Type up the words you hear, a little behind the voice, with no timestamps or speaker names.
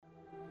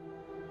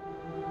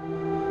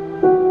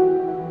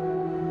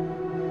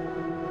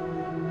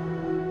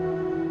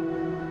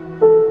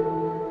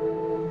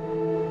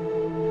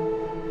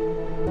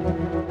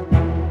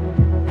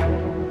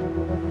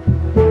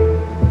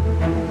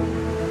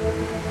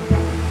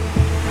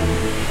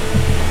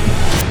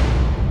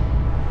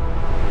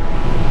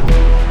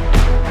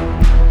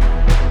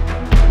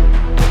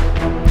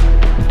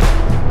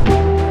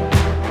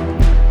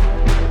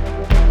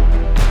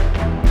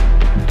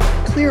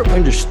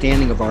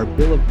understanding of our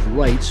Bill of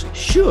Rights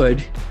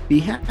should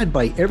be had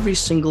by every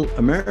single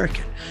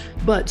American.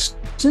 But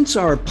since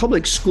our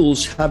public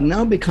schools have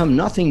now become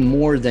nothing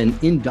more than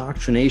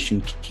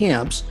indoctrination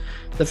camps,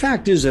 the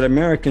fact is that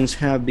Americans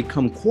have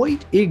become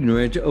quite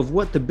ignorant of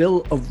what the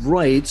Bill of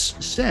Rights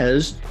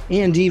says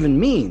and even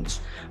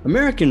means.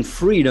 American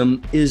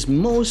freedom is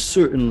most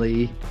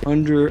certainly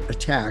under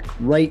attack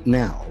right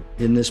now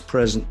in this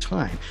present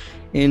time.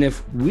 And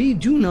if we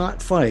do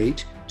not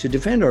fight to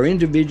defend our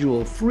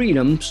individual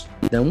freedoms,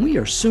 then we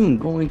are soon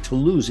going to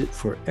lose it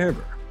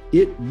forever.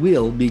 It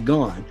will be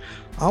gone.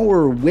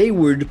 Our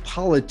wayward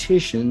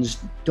politicians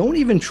don't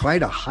even try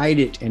to hide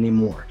it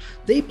anymore.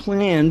 They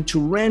plan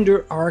to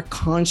render our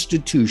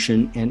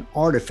Constitution an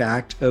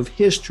artifact of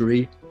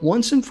history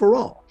once and for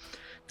all.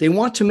 They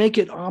want to make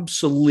it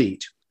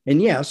obsolete.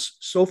 And yes,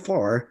 so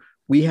far,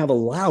 we have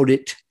allowed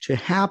it to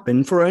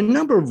happen for a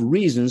number of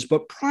reasons,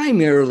 but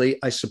primarily,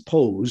 I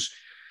suppose,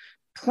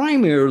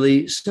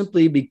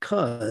 simply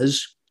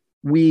because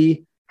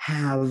we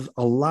have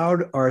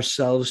allowed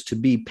ourselves to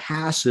be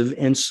passive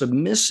and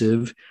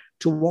submissive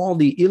to all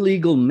the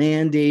illegal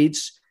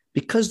mandates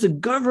because the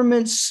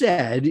government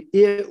said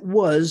it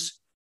was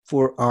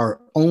for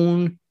our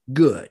own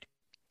good.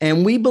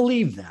 And we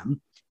believe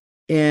them.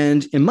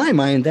 And in my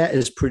mind, that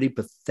is pretty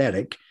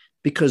pathetic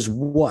because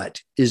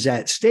what is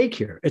at stake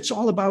here? It's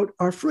all about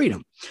our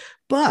freedom.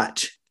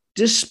 But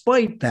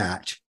despite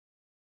that,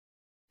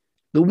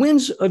 the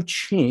winds of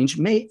change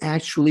may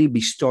actually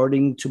be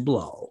starting to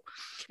blow.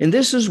 And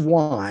this is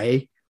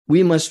why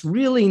we must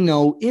really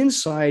know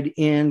inside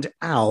and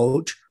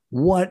out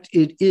what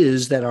it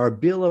is that our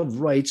Bill of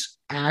Rights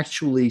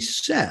actually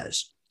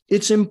says.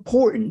 It's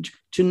important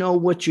to know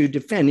what you're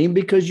defending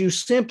because you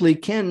simply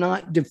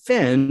cannot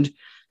defend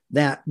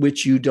that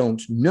which you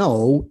don't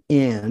know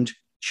and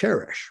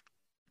cherish.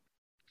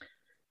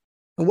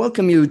 I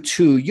welcome you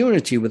to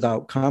Unity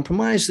Without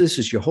Compromise. This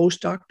is your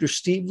host, Dr.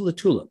 Steve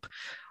LaTulip.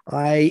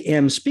 I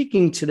am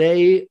speaking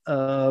today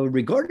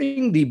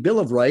regarding the Bill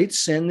of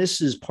Rights, and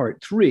this is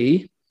part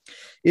 3.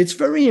 It's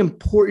very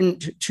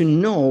important to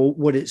know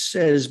what it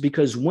says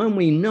because when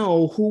we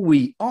know who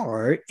we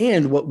are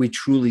and what we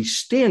truly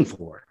stand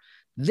for,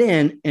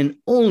 then and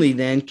only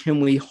then can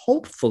we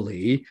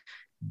hopefully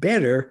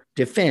better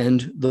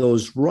defend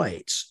those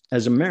rights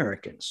as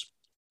Americans.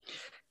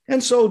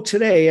 And so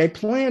today I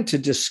plan to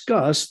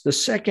discuss the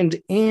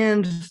second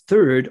and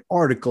third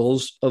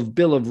articles of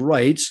Bill of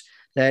Rights.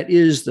 That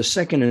is the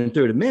Second and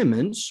Third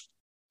Amendments.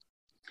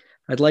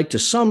 I'd like to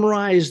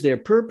summarize their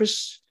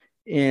purpose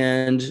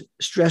and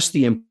stress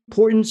the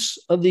importance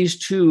of these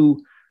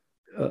two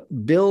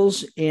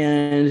bills,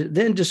 and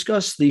then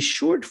discuss the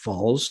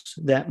shortfalls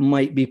that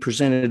might be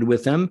presented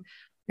with them,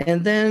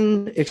 and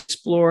then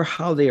explore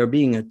how they are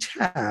being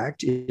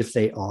attacked, if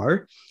they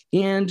are,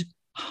 and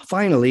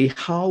finally,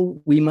 how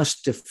we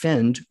must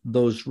defend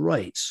those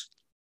rights.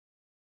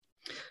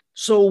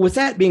 So with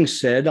that being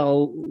said,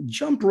 I'll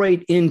jump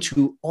right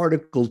into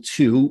Article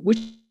 2, which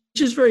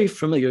is very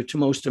familiar to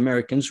most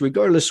Americans,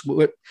 regardless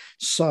what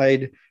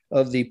side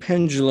of the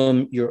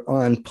pendulum you're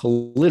on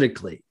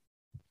politically.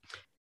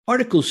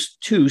 Article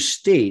 2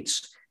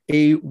 states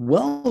a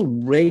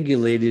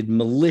well-regulated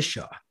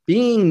militia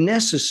being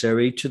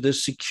necessary to the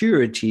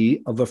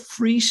security of a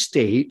free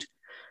state,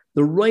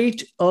 the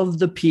right of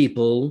the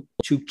people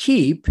to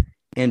keep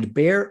and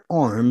bear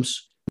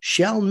arms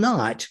shall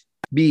not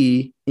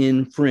be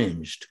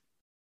infringed.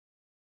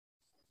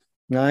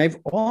 Now, I've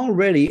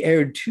already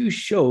aired 2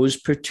 shows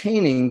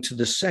pertaining to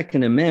the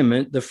Second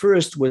Amendment. The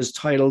first was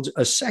titled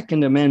A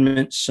Second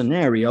Amendment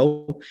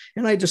Scenario,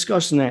 and I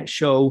discussed in that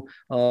show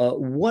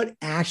what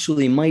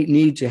actually might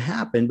need to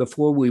happen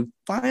before we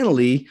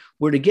finally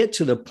were to get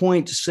to the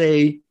point to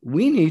say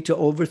we need to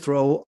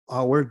overthrow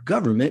our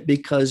government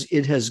because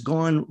it has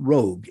gone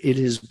rogue. It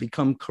has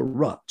become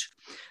corrupt.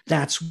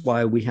 That's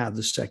why we have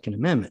the Second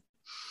Amendment.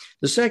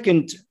 The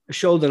second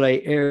show that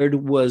I aired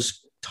was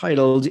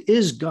titled,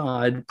 Is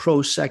God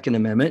Pro-Second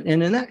Amendment?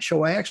 And in that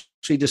show, I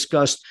actually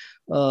discussed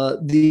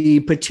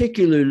the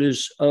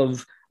particulars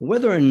of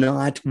whether or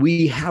not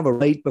we have a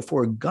right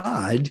before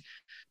God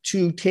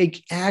to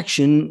take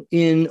action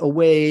in a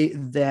way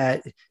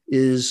that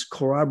is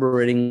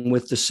corroborating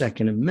with the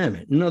Second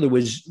Amendment. In other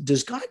words,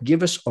 does God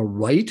give us a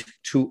right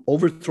to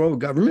overthrow a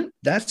government?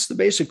 That's the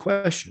basic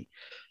question.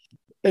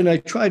 And I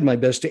tried my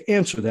best to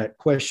answer that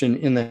question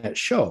in that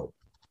show.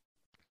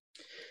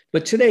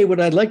 But today, what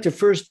I'd like to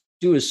first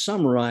do is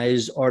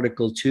summarize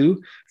Article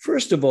 2.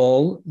 First of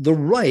all, the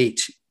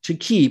right to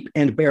keep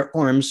and bear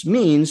arms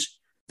means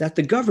that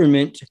the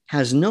government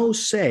has no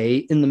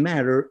say in the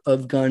matter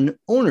of gun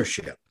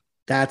ownership.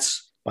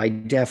 That's by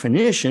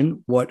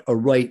definition what a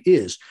right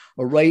is.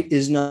 A right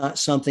is not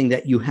something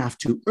that you have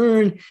to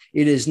earn.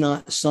 It is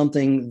not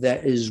something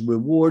that is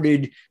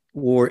rewarded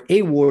or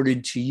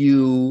awarded to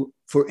you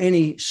for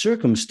any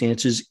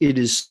circumstances. It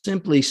is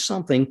simply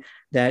something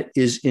that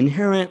is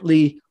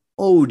inherently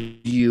owed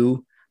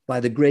you by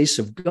the grace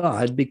of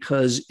God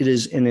because it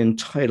is an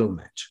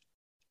entitlement.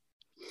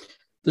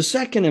 The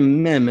Second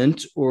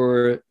Amendment,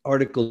 or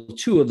Article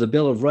 2 of the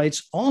Bill of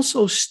Rights,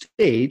 also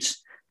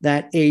states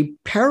that a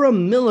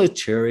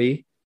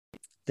paramilitary,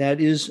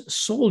 that is,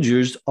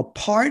 soldiers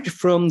apart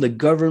from the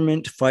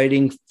government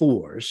fighting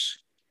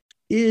force,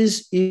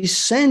 is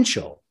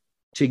essential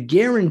to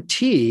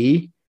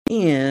guarantee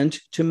and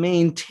to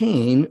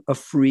maintain a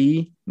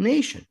free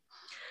nation.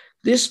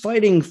 This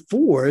fighting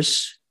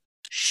force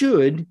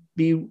should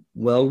be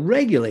well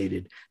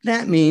regulated.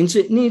 That means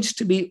it needs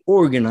to be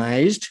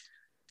organized.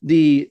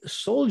 The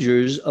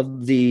soldiers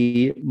of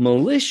the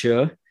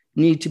militia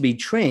need to be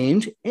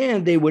trained,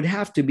 and they would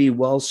have to be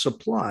well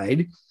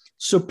supplied,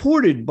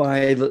 supported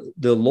by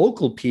the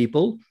local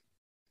people,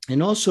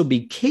 and also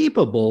be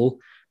capable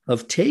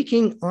of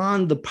taking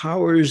on the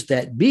powers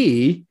that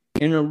be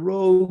in a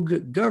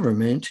rogue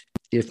government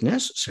if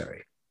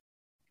necessary.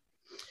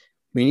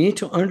 We need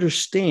to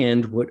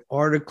understand what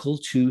Article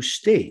 2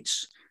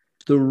 states.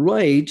 The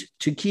right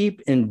to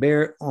keep and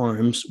bear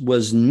arms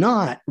was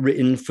not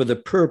written for the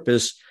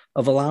purpose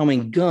of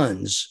allowing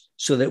guns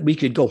so that we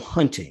could go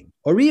hunting,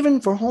 or even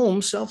for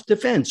home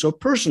self-defense or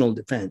personal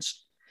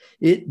defense.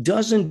 It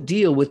doesn't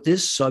deal with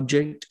this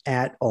subject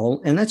at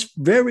all. And that's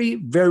very,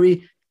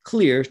 very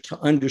clear to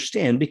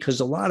understand, because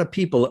a lot of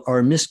people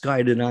are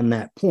misguided on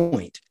that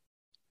point.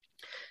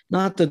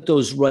 Not that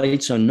those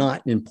rights are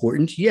not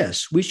important.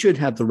 Yes, we should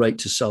have the right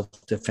to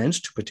self-defense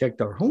to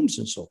protect our homes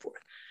and so forth.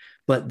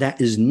 But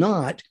that is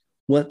not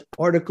what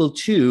Article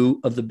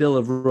 2 of the Bill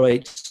of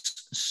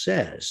Rights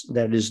says.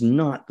 That is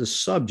not the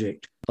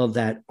subject of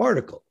that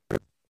article.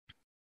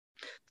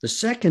 The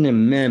Second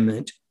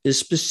Amendment is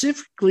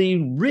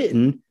specifically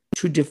written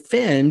to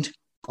defend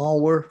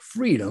our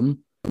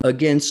freedom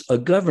against a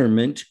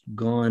government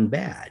gone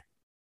bad.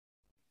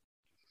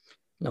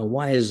 Now,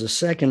 why is the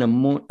Second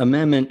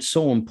Amendment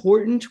so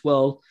important?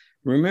 Well,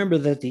 remember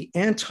that the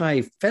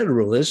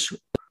Anti-Federalists,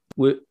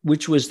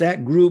 which was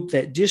that group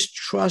that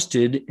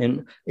distrusted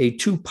a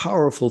too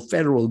powerful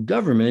federal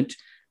government,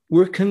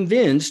 were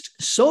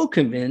so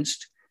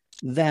convinced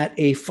that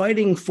a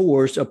fighting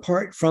force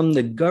apart from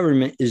the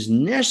government is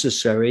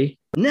necessary,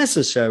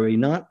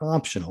 not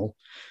optional,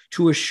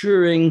 to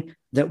assuring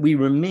that we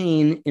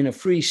remain in a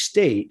free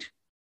state,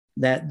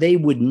 that they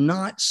would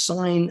not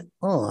sign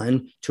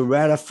on to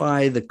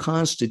ratify the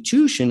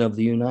Constitution of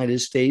the United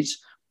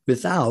States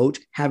without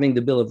having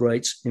the Bill of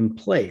Rights in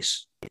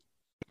place.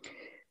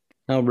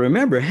 Now,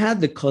 remember,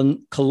 had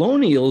the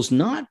colonials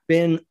not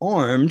been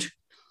armed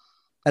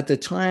at the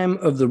time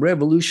of the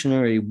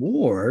Revolutionary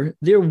War,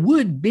 there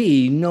would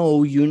be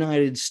no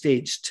United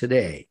States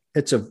today.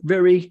 It's a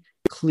very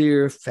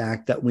clear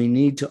fact that we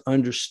need to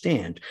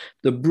understand.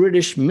 The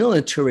British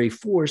military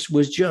force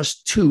was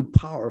just too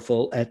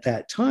powerful at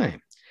that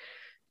time.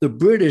 The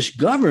British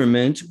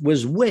government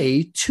was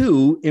way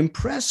too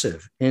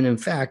impressive. And in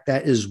fact,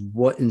 that is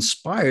what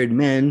inspired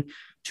men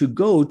to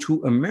go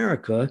to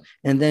America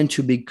and then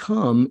to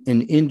become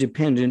an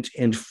independent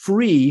and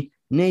free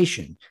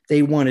nation.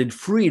 They wanted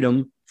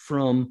freedom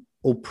from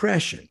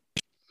oppression.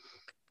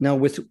 Now,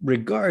 with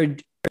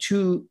regard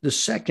to the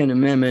Second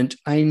Amendment,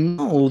 I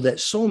know that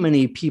so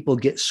many people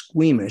get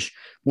squeamish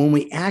when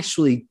we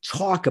actually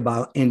talk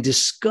about and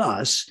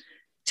discuss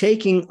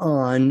taking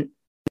on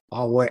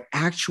our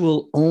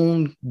actual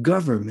own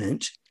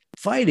government,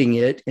 fighting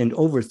it and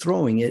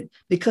overthrowing it,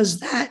 because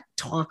that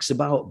talks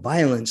about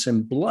violence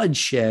and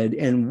bloodshed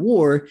and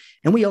war,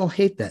 and we all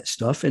hate that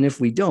stuff. And if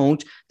we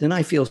don't, then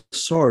I feel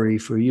sorry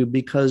for you,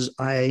 because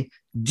I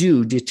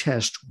do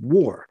detest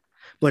war.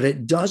 But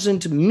it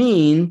doesn't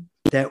mean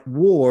that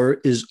war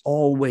is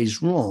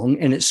always wrong.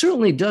 And it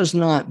certainly does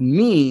not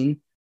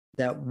mean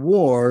that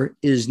war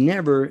is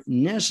never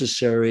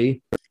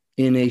necessary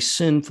in a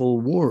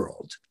sinful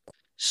world.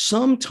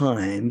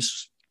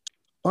 Sometimes,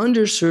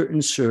 under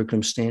certain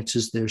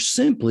circumstances, there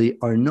simply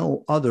are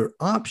no other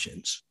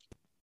options.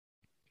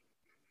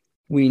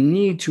 We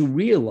need to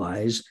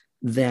realize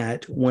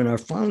that when our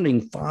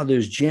founding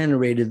fathers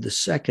generated the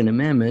Second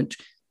Amendment,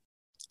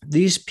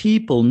 these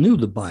people knew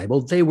the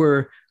Bible. They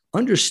were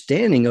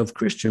understanding of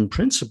Christian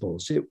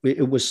principles.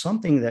 It was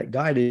something that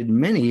guided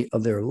many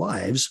of their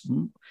lives,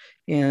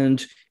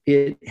 and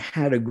it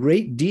had a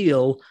great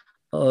deal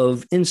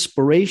of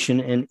inspiration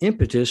and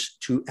impetus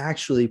to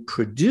actually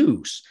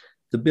produce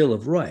the Bill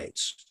of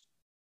Rights.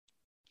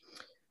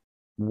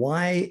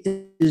 Why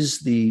is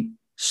the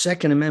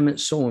Second Amendment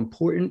so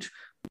important?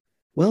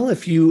 Well,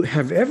 if you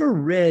have ever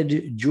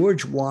read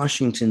George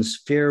Washington's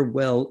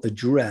farewell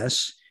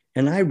address,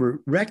 and I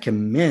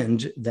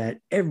recommend that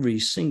every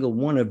single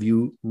one of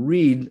you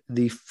read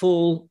the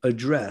full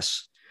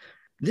address.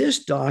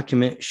 This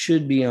document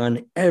should be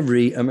on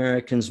every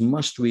American's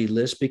must-read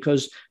list,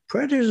 because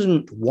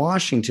President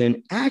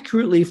Washington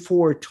accurately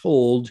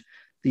foretold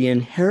the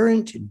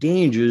inherent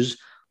dangers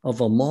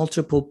of a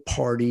multiple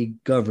party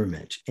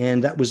government.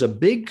 And that was a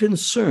big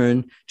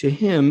concern to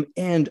him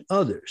and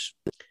others.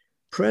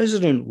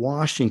 President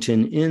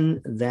Washington,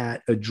 in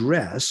that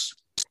address,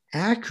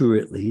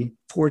 accurately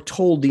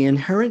foretold the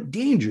inherent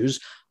dangers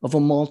of a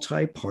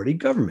multi-party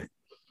government.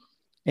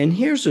 And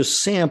here's a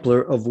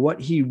sampler of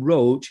what he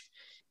wrote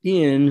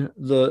in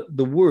the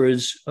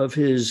words of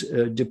his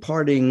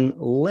departing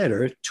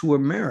letter to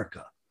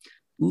America.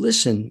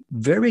 Listen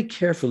very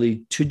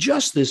carefully to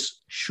just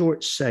this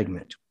short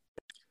segment.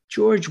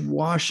 George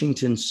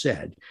Washington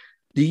said,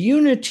 "The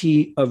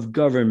unity of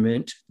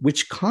government,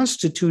 which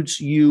constitutes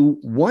you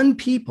one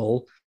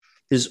people,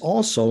 is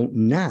also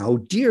now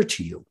dear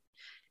to you.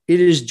 It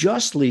is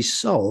justly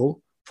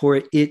so,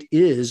 for it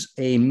is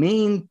a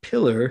main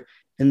pillar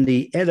in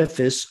the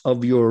edifice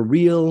of your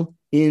real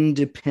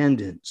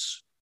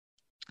independence,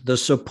 the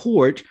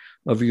support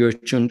of your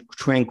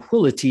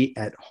tranquility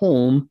at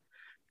home,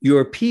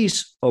 your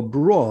peace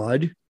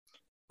abroad,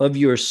 of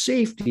your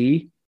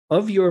safety,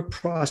 of your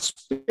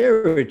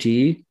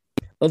prosperity,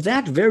 of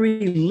that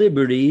very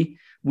liberty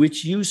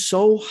which you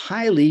so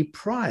highly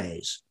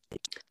prize.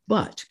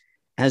 But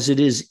as it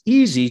is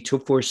easy to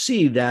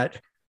foresee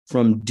that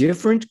from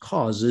different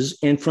causes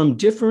and from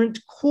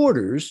different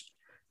quarters,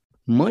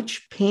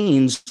 much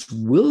pains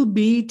will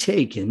be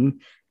taken,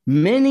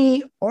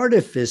 many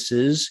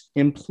artifices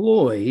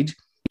employed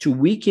to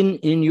weaken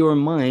in your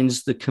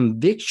minds the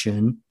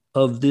conviction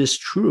of this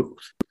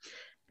truth.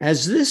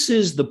 As this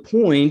is the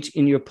point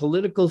in your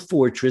political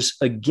fortress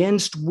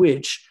against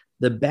which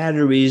the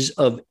batteries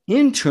of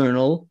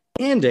internal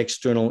and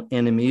external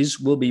enemies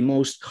will be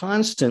most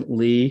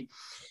constantly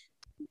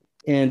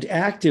and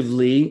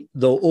actively,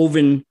 though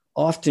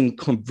often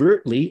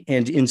covertly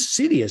and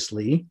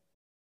insidiously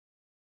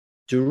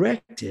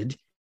directed,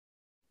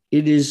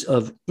 it is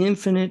of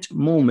infinite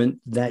moment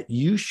that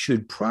you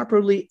should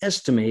properly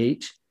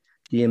estimate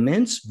the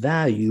immense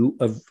value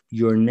of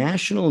your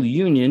national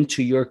union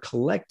to your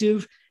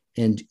collective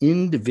and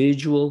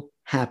individual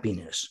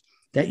happiness,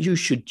 that you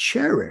should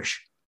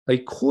cherish a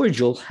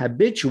cordial,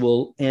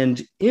 habitual,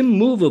 and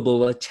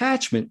immovable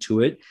attachment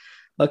to it,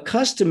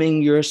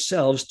 accustoming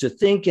yourselves to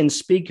think and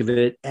speak of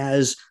it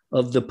as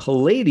of the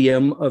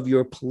palladium of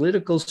your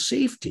political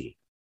safety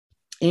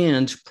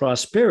and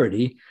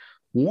prosperity,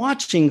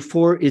 watching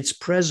for its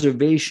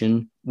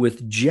preservation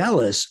with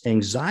jealous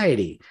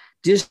anxiety,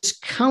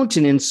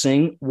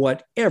 discountenancing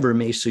whatever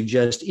may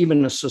suggest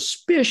even a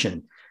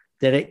suspicion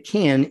that it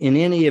can in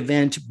any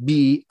event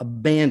be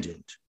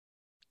abandoned,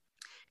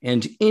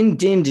 and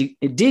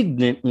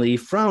indignantly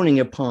frowning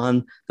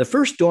upon the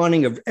first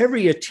dawning of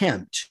every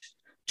attempt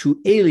to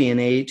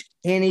alienate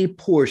any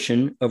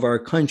portion of our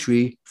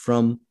country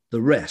from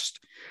the rest,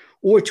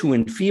 or to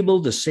enfeeble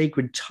the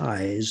sacred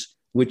ties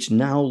which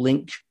now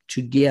link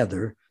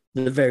together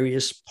the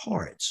various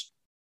parts."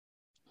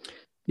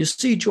 You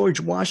see, George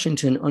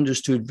Washington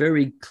understood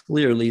very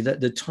clearly that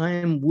the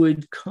time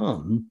would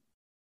come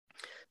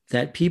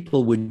that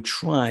people would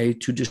try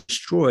to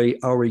destroy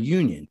our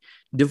union,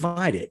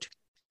 divide it,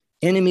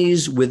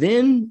 enemies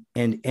within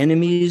and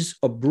enemies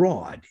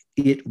abroad.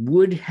 It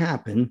would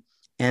happen.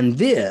 And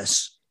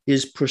this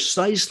is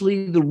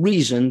precisely the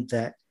reason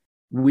that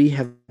we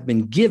have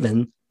been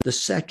given the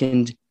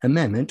Second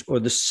Amendment, or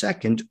the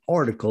second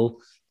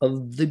article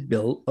of the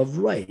Bill of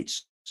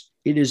Rights.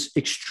 It is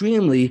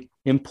extremely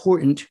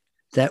important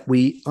that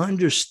we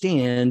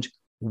understand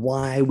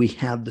why we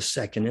have the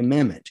Second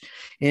Amendment.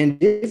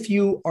 And if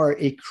you are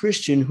a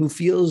Christian who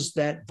feels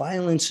that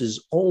violence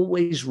is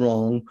always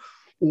wrong,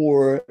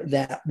 or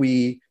that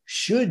we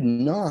should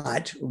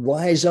not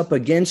rise up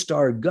against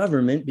our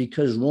government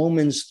because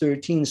Romans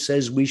 13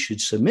 says we should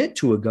submit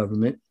to a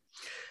government,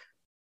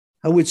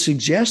 I would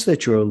suggest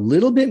that you're a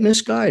little bit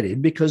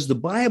misguided, because the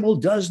Bible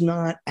does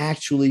not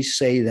actually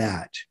say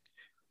that.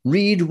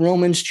 Read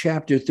Romans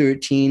chapter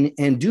 13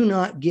 and do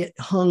not get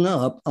hung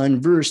up on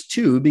verse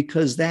 2,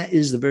 because that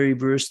is the very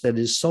verse that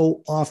is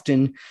so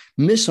often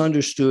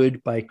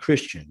misunderstood by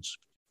Christians.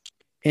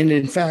 And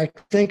in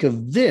fact, think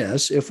of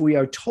this: if we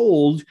are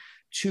told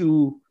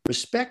to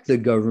respect the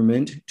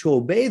government, to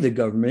obey the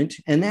government,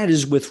 and that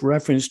is with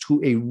reference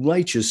to a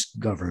righteous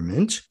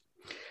government,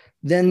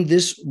 then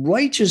this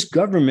righteous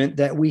government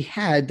that we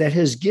had, that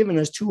has given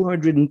us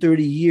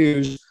 230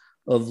 years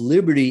of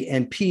liberty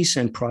and peace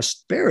and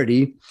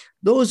prosperity,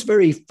 those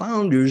very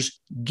founders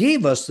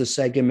gave us the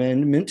Second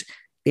Amendment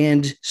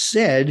and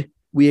said,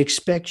 we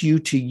expect you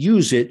to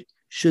use it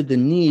should the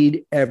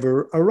need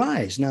ever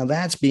arise. Now,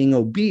 that's being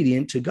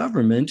obedient to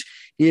government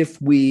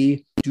if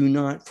we do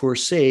not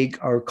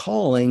forsake our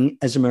calling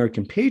as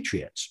American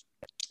patriots.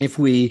 If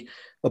we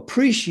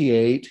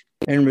appreciate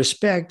and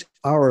respect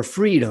our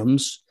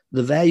freedoms,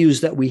 the values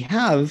that we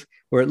have,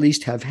 or at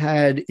least have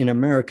had in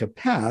America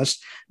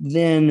past,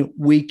 then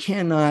we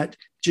cannot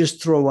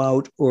just throw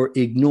out or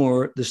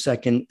ignore the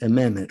Second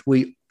Amendment.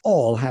 We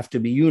all have to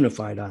be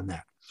unified on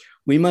that.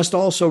 We must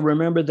also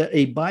remember that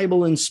a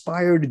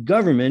Bible-inspired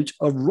government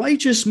of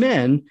righteous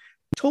men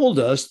told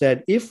us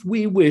that if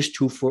we wish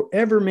to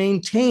forever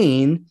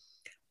maintain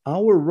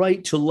our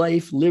right to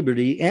life,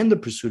 liberty, and the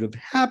pursuit of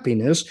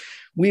happiness,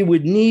 we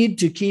would need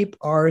to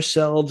keep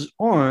ourselves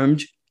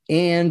armed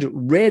and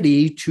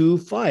ready to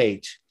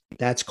fight.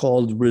 That's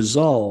called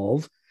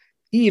resolve,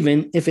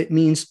 even if it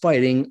means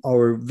fighting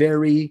our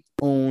very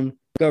own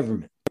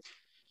government.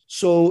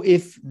 So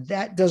if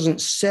that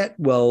doesn't set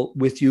well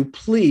with you,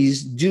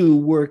 please do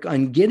work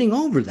on getting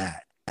over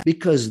that,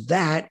 because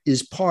that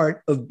is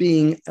part of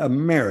being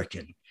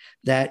American.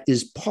 That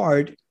is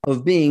part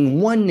of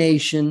being one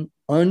nation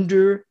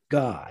under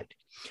God.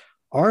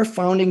 Our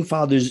founding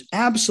fathers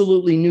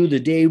absolutely knew the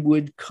day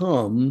would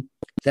come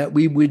that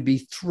we would be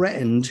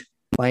threatened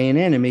by an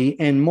enemy,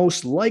 and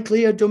most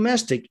likely a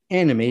domestic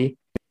enemy.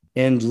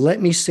 And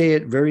let me say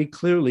it very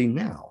clearly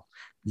now.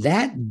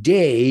 That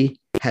day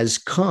has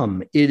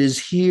come. It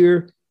is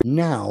here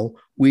now.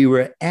 We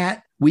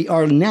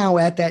are now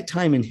at that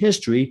time in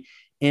history,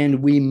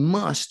 and we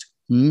must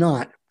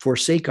not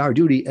forsake our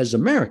duty as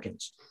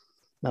Americans.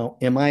 Now,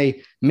 am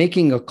I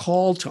making a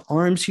call to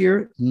arms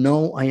here?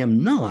 No, I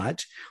am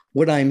not.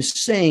 What I'm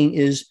saying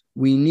is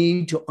we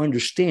need to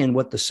understand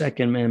what the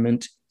Second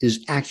Amendment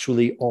is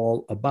actually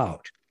all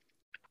about.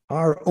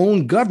 Our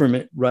own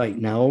government right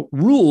now,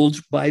 ruled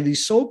by the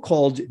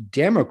so-called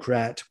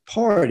Democrat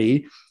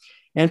Party,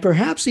 and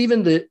perhaps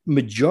even the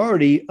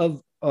majority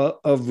of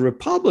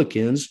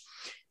Republicans,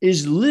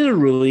 is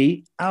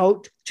literally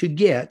out to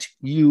get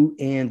you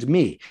and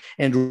me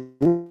and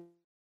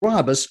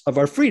rob us of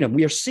our freedom.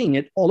 We are seeing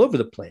it all over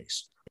the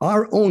place.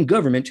 Our own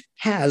government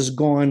has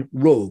gone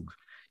rogue.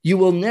 You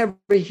will never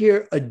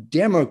hear a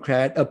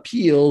Democrat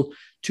appeal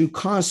to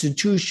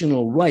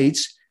constitutional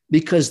rights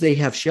because they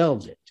have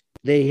shelved it.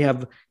 They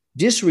have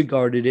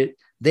disregarded it.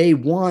 They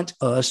want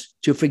us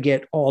to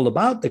forget all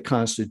about the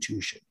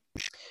Constitution.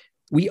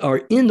 We are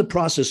in the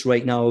process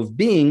right now of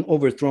being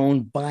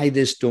overthrown by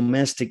this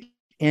domestic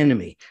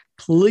enemy.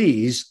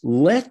 Please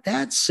let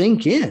that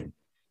sink in,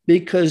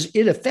 because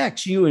it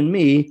affects you and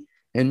me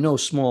in no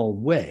small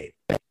way.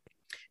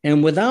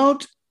 And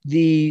without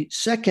the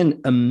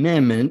Second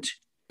Amendment,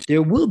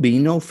 there will be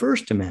no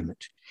First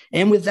Amendment.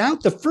 And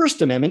without the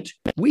First Amendment,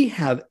 we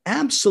have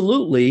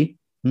absolutely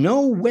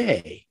no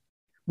way.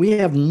 We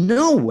have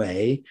no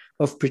way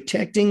of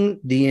protecting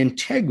the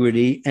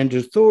integrity and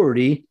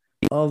authority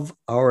of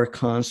our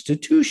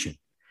Constitution.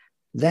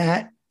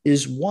 That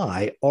is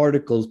why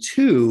Article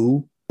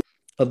 2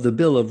 of the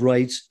Bill of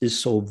Rights is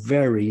so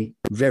very,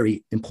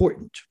 very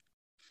important.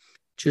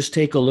 Just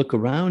take a look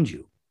around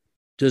you.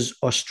 Does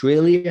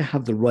Australia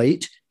have the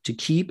right to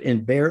keep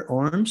and bear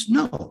arms?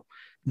 No.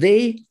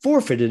 They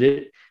forfeited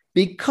it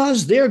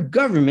because their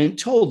government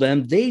told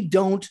them they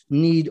don't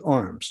need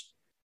arms.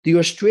 The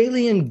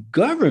Australian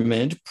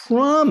government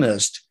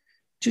promised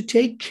to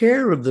take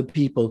care of the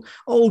people.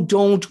 Oh,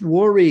 don't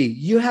worry.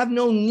 You have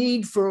no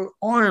need for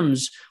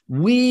arms.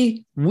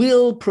 We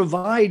will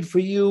provide for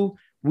you.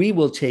 We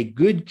will take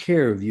good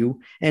care of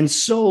you. And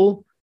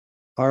so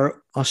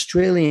our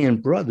Australian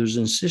brothers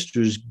and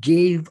sisters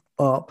gave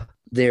up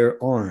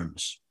their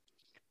arms.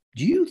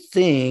 Do you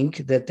think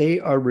that they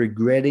are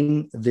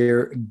regretting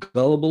their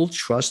gullible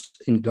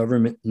trust in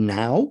government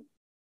now?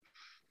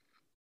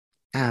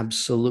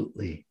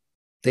 Absolutely.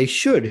 They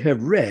should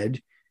have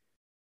read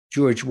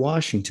George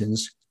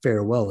Washington's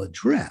farewell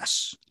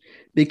address,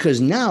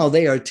 because now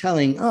they are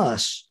telling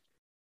us,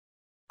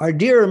 our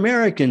dear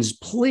Americans,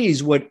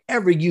 please,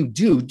 whatever you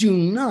do, do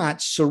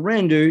not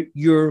surrender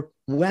your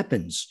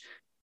weapons.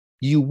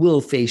 You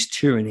will face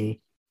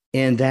tyranny,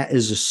 and that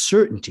is a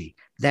certainty.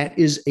 That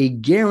is a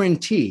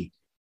guarantee.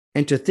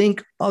 And to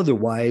think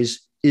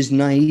otherwise is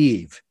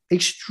naive,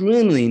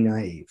 extremely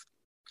naive.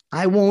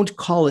 I won't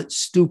call it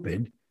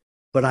stupid,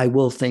 but I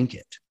will think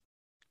it.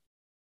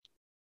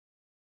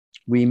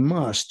 We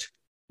must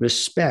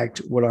respect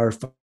what our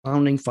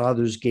founding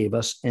fathers gave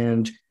us,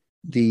 and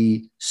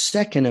the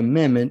Second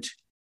Amendment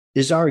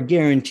is our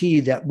guarantee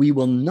that we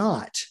will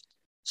not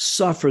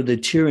suffer the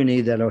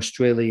tyranny that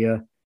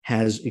Australia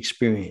has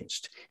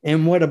experienced.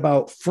 And what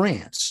about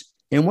France?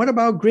 And what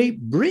about Great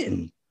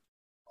Britain?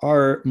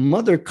 Our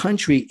mother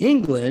country,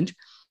 England,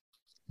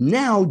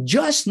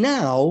 just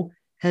now,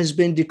 has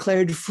been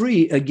declared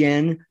free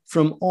again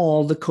from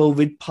all the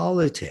COVID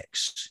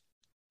politics.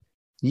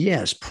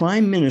 Yes,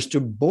 Prime Minister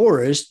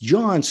Boris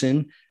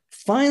Johnson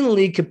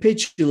finally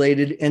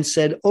capitulated and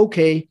said,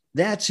 okay,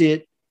 that's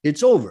it,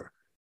 it's over.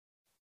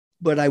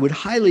 But I would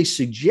highly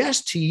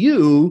suggest to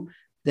you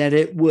that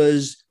it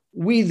was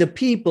we, the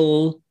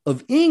people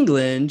of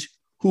England,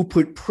 who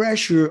put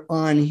pressure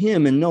on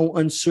him in no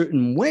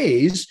uncertain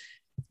ways,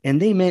 and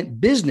they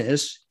meant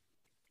business.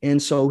 And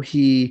so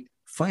he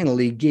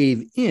finally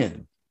gave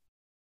in.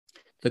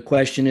 The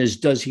question is,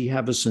 does he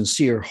have a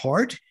sincere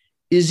heart?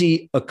 Is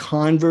he a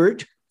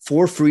convert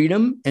for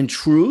freedom and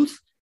truth,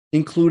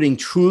 including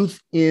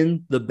truth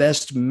in the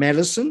best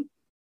medicine?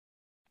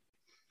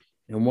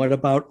 And what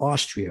about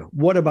Austria?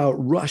 What about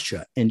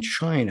Russia and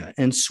China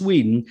and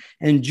Sweden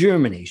and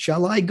Germany?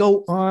 Shall I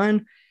go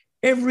on?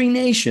 Every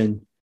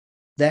nation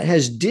that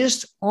has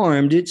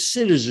disarmed its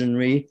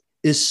citizenry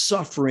is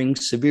suffering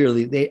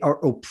severely. They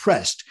are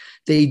oppressed.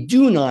 They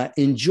do not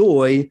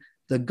enjoy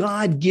the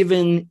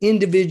God-given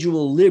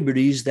individual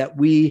liberties that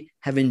we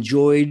have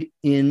enjoyed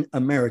in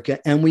America.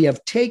 And we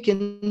have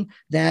taken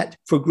that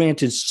for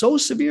granted so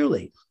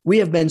severely. We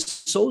have been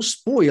so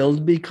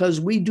spoiled because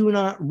we do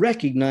not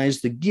recognize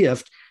the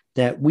gift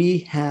that we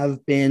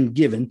have been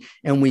given,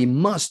 and we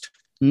must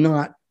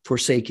not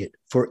forsake it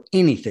for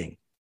anything.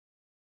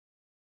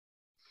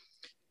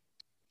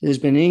 There's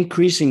been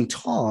increasing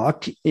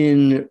talk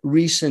in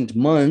recent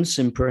months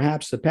and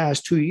perhaps the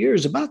past 2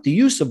 years about the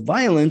use of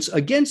violence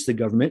against the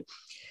government.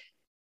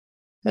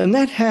 And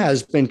that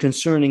has been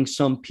concerning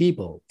some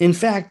people. In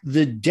fact,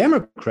 the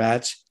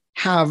Democrats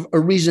have a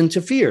reason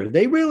to fear.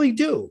 They really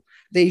do.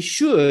 They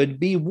should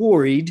be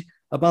worried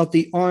about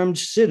the armed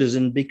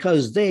citizen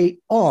because they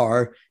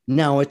are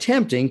now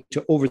attempting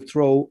to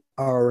overthrow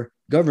our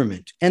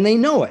government. And they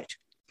know it.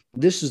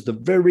 This is the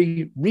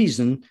very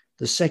reason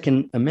the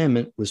Second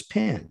Amendment was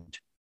penned.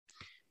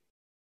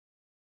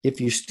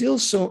 If you still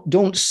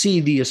don't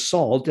see the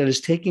assault that is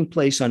taking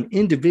place on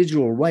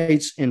individual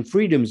rights and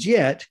freedoms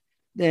yet,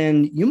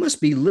 then you must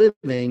be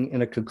living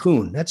in a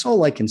cocoon. That's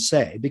all I can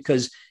say,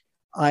 because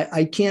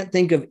I can't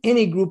think of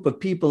any group of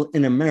people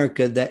in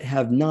America that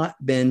have not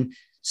been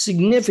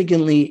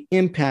significantly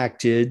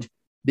impacted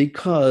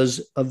because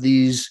of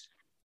these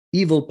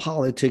evil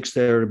politics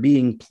that are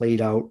being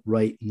played out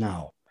right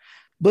now.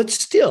 But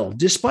still,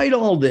 despite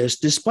all this,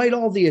 despite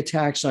all the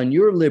attacks on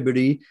your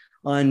liberty,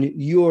 on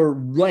your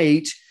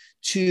right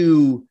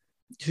to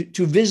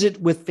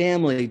visit with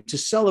family, to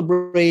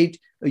celebrate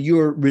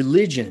your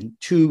religion,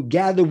 to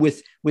gather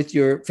with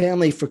your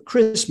family for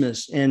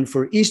Christmas and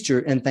for Easter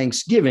and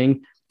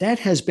Thanksgiving, that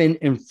has been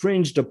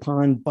infringed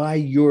upon by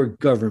your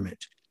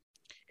government.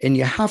 And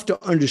you have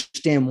to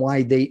understand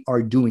why they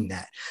are doing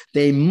that.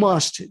 They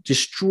must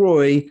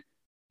destroy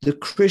the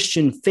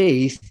Christian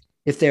faith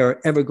if they are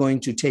ever going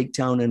to take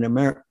down an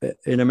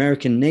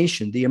American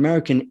nation. The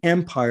American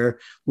empire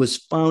was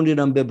founded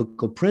on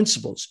biblical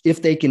principles.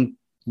 If they can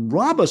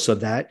rob us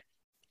of that,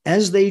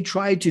 as they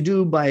tried to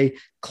do by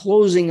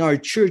closing our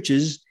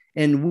churches,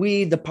 and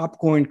we, the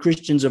popcorn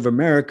Christians of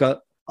America,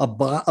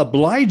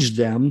 obliged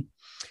them,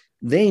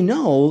 they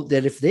know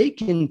that if they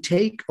can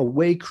take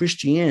away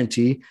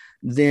Christianity,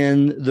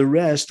 then the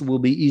rest will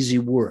be easy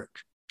work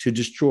to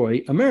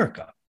destroy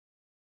America.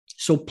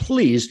 So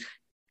please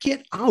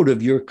get out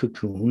of your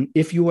cocoon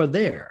if you are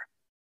there.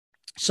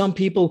 Some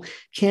people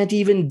can't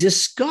even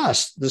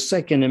discuss the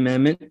Second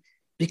Amendment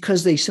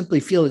because they simply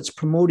feel it's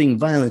promoting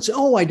violence.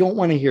 Oh, I don't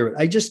want to hear it.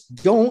 I just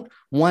don't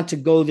want to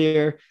go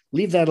there.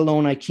 Leave that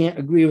alone. I can't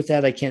agree with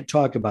that. I can't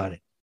talk about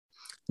it.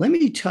 Let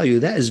me tell you,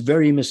 that is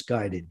very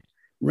misguided.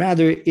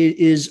 Rather, it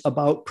is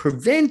about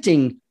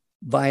preventing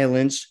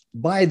violence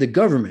by the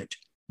government.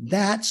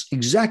 That's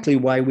exactly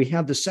why we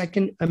have the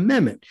Second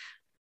Amendment.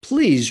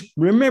 Please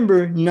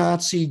remember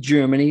Nazi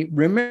Germany.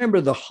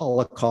 Remember the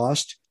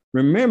Holocaust.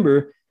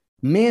 Remember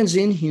man's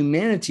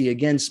inhumanity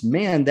against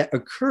man that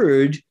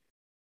occurred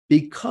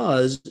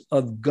because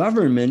of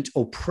government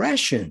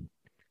oppression,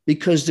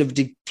 because of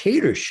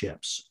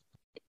dictatorships.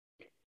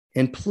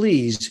 And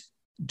please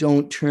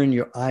don't turn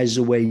your eyes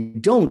away.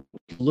 Don't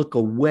look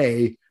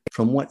away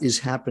from what is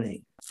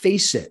happening.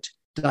 Face it,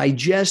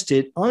 digest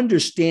it,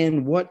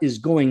 understand what is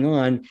going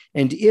on.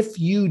 And if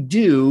you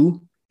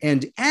do,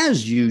 and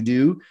as you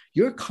do,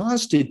 your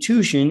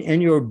Constitution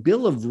and your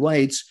Bill of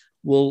Rights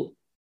will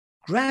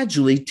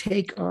gradually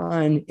take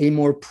on a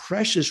more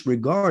precious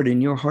regard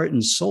in your heart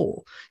and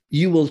soul.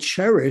 You will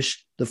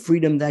cherish the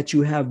freedom that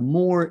you have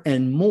more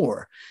and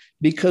more,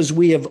 because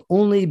we have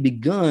only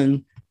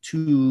begun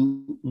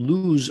to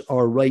lose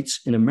our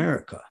rights in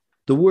America.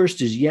 The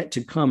worst is yet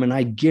to come, and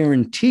I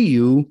guarantee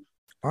you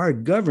our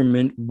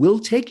government will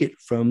take it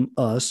from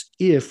us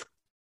if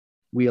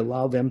we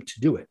allow them to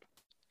do it.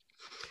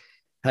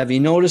 Have you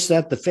noticed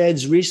that the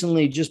feds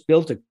recently just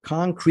built a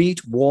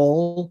concrete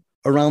wall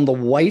around the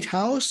White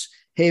House?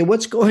 Hey,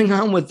 what's going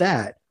on with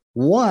that?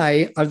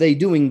 Why are they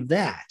doing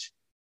that?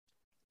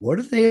 What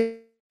are they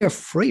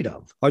afraid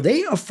of? Are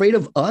they afraid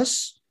of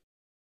us?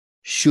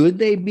 Should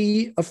they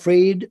be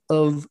afraid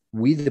of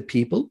we the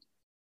people?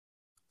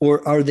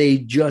 Or are they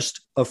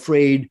just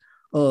afraid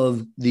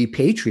of the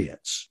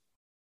patriots?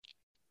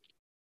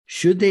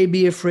 Should they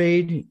be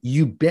afraid?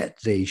 You bet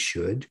they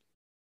should.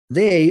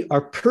 They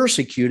are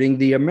persecuting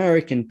the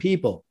American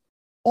people,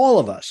 all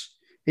of us.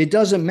 It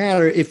doesn't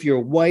matter if you're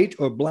white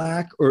or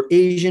black or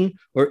Asian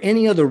or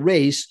any other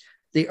race,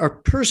 they are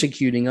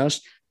persecuting us.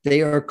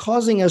 They are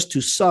causing us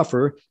to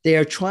suffer. They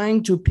are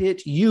trying to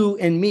pit you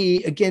and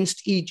me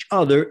against each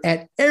other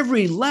at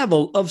every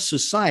level of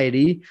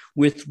society,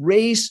 with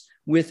race,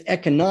 with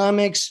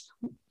economics.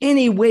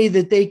 Any way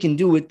that they can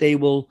do it, they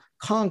will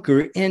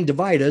conquer and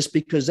divide us,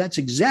 because that's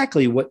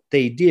exactly what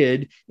they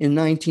did in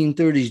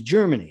 1930s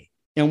Germany.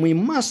 And we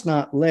must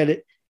not let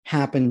it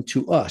happen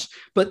to us.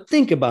 But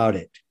think about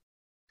it.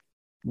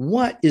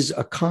 What is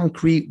a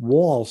concrete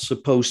wall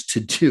supposed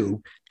to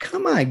do?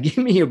 Come on, give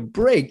me a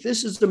break.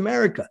 This is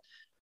America.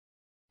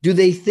 Do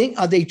they think,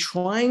 are they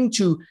trying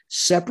to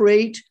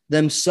separate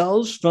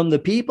themselves from the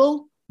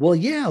people? Well,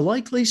 yeah,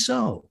 likely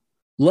so.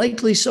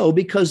 Likely so,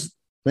 because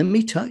let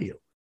me tell you,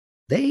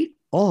 they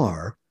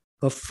are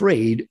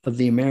afraid of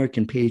the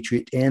American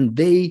patriot, and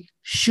they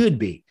should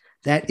be.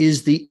 That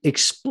is the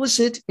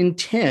explicit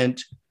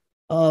intent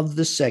of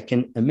the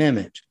Second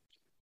Amendment.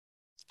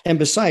 And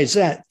besides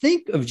that,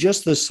 think of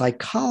just the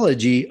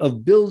psychology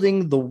of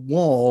building the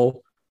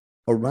wall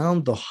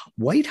around the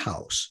White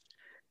House.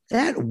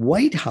 That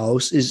White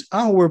House is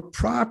our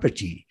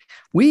property.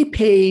 We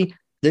pay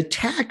the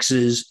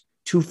taxes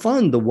to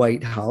fund the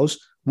White House.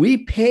 We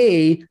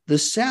pay the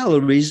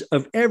salaries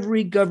of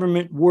every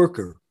government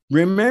worker.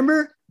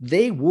 Remember,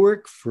 they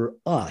work for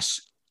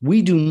us.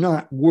 We do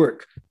not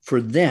work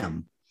for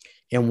them.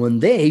 And when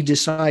they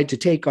decide to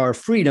take our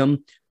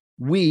freedom,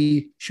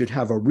 we should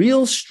have a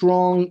real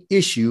strong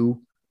issue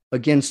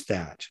against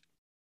that.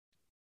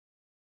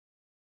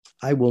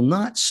 I will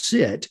not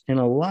sit and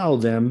allow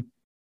them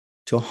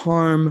to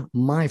harm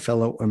my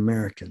fellow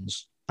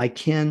Americans. I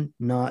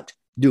cannot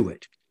do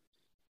it.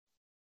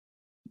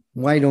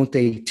 Why don't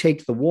they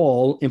take the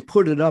wall and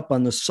put it up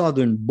on the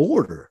southern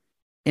border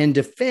and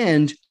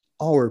defend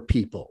our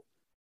people?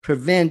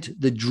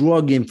 Prevent the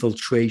drug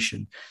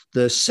infiltration,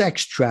 the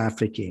sex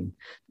trafficking,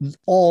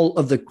 all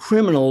of the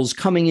criminals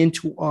coming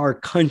into our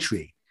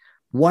country.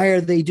 Why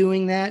are they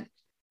doing that?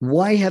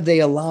 Why have they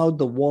allowed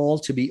the wall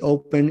to be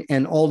open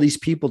and all these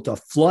people to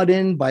flood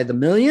in by the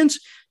millions?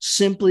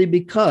 Simply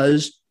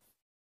because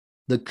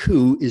the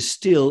coup is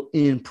still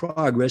in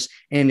progress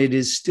and it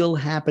is still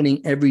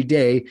happening every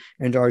day.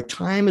 And our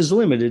time is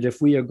limited if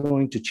we are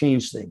going to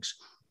change things.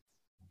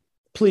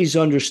 Please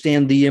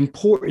understand the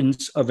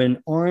importance of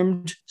an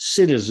armed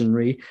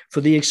citizenry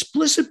for the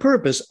explicit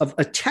purpose of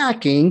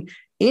attacking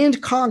and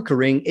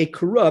conquering a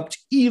corrupt,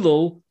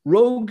 evil,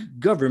 rogue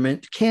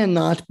government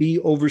cannot be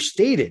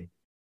overstated.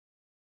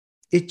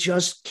 It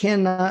just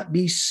cannot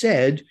be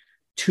said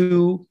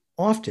too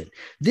often.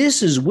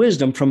 This is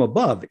wisdom from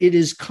above. It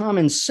is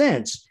common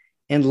sense.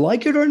 And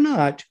like it or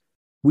not,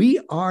 we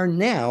are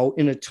now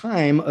in a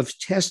time of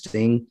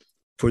testing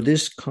for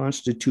this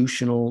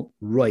constitutional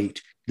right,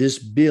 this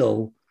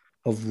bill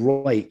of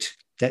right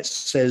that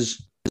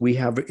says we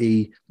have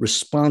a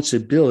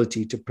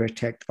responsibility to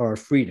protect our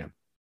freedom.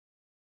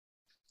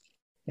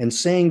 And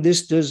saying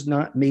this does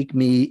not make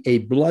me a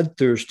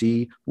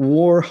bloodthirsty,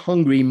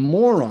 war-hungry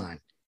moron.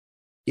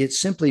 It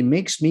simply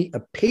makes me a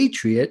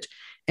patriot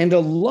and a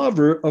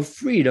lover of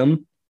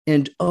freedom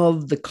and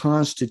of the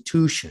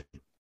Constitution.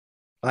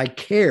 I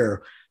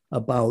care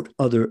about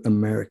other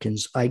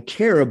Americans. I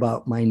care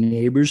about my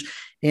neighbors.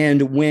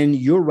 And when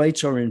your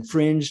rights are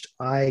infringed,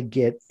 I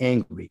get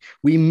angry.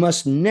 We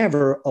must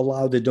never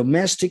allow the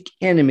domestic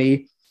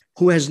enemy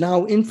who has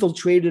now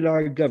infiltrated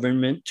our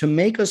government to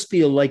make us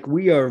feel like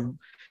we are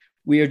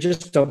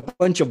just a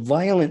bunch of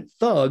violent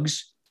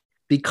thugs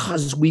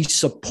because we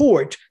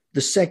support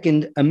the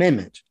Second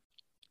Amendment.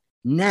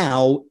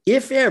 Now,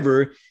 if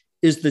ever,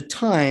 is the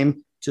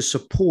time to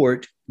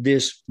support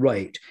this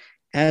right.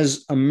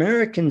 As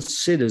American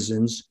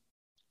citizens,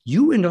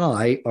 you and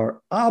I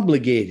are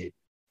obligated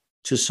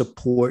to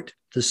support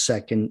the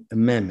Second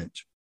Amendment.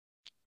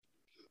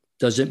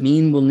 Does it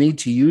mean we'll need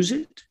to use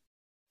it?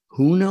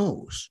 Who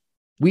knows?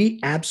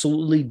 We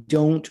absolutely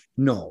don't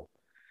know.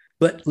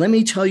 But let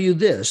me tell you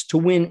this, to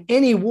win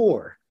any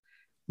war,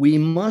 we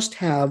must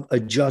have a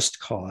just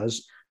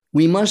cause,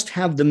 we must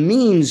have the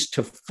means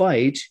to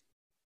fight,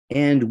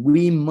 and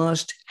we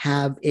must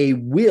have a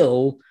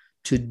will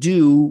to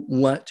do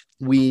what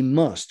we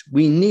must.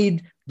 We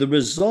need the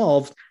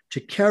resolve to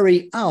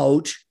carry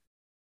out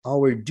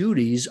our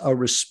duties, our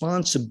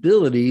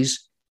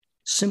responsibilities,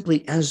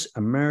 simply as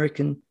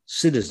American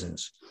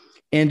citizens.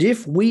 And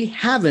if we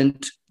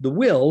haven't the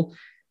will,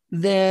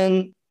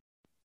 then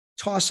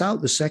toss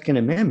out the Second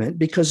Amendment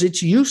because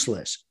it's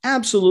useless,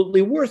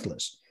 absolutely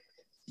worthless.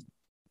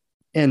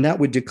 And that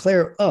would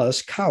declare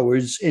us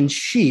cowards and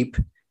sheep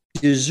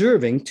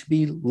deserving to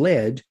be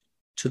led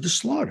to the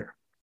slaughter.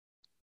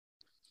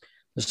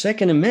 The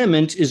Second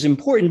Amendment is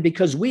important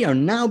because we are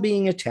now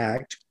being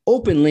attacked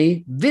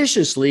openly,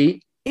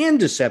 viciously, and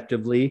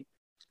deceptively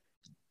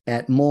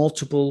at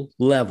multiple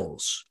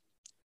levels.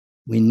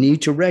 We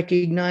need to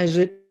recognize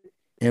it,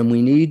 and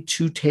we need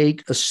to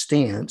take a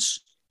stance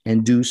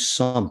and do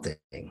something.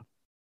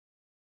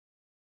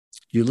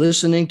 You're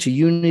listening to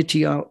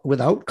Unity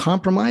Without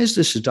Compromise.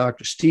 This is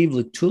Dr. Steve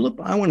LaTulip.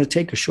 I want to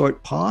take a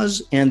short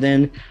pause, and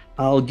then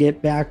I'll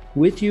get back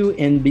with you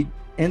and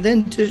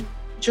then to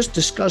just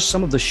discuss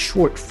some of the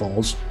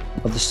shortfalls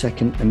of the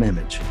Second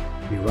Amendment.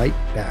 Be right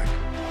back.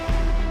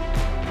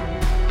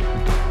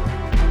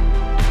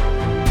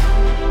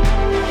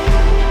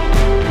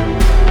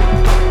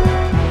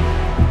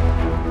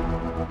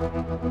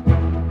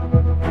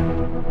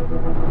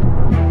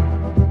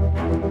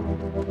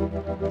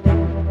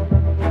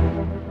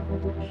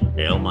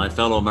 Well, my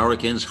fellow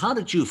Americans, how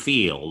did you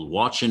feel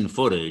watching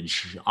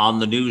footage on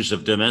the news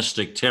of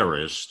domestic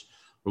terrorists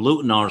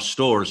looting our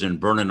stores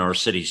and burning our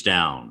cities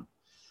down?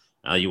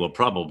 You were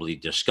probably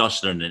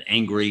disgusted and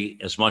angry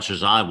as much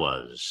as I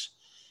was.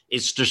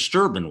 It's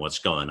disturbing what's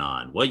going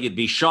on. Well, you'd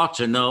be shocked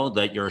to know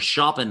that your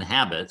shopping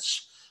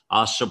habits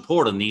are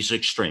supporting these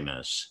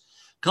extremists.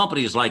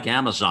 Companies like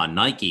Amazon,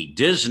 Nike,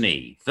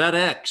 Disney,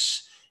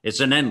 FedEx,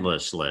 it's an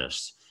endless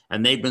list,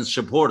 and they've been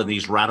supporting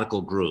these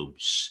radical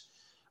groups.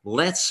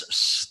 Let's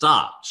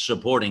stop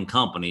supporting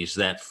companies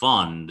that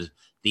fund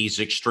these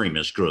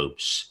extremist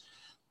groups.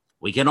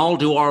 We can all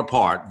do our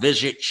part.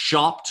 Visit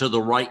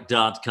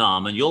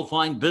shoptotheright.com and you'll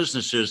find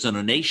businesses in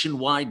a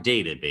nationwide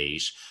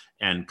database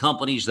and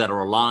companies that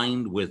are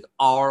aligned with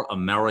our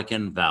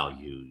American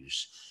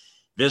values.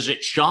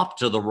 Visit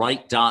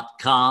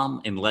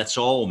shoptotheright.com and let's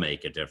all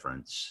make a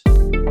difference.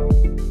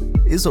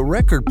 Is a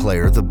record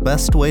player the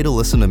best way to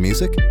listen to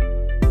music?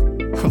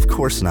 Of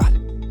course not.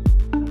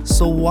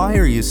 So why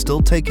are you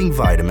still taking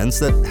vitamins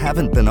that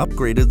haven't been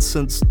upgraded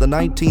since the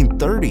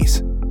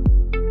 1930s?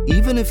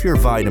 Even if your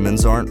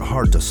vitamins aren't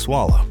hard to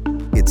swallow,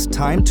 it's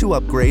time to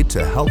upgrade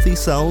to Healthy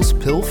Cell's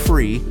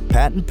pill-free,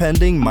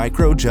 patent-pending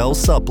microgel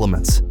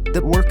supplements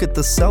that work at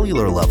the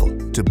cellular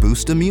level to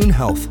boost immune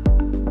health,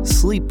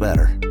 sleep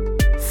better,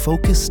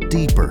 focus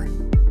deeper,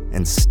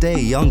 and stay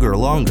younger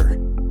longer.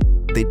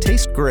 They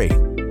taste great,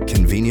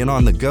 convenient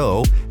on the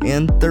go,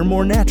 and they're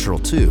more natural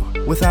too,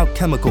 without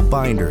chemical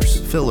binders,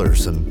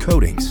 fillers, and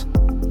coatings.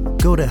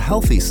 Go to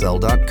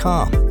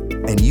healthycell.com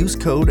and use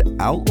code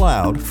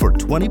OUTLOUD for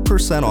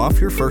 20% off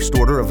your first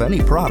order of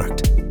any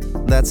product.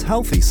 That's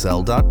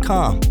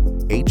healthycell.com,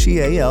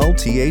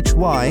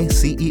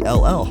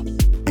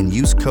 HEALTHYCELL, and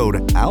use code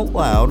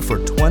OUTLOUD for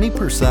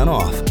 20%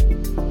 off.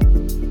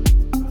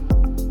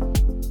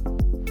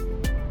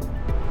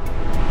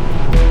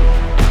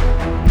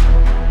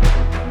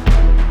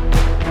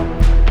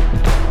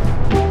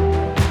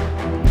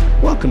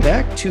 Welcome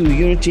back to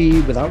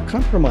Unity Without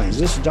Compromise.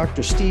 This is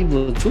Dr. Steve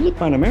LaTulip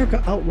on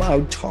America Out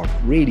Loud Talk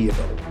Radio.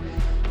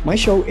 My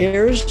show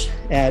airs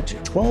at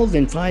 12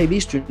 and 5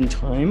 Eastern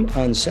Time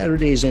on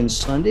Saturdays and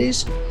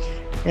Sundays,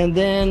 and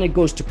then it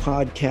goes to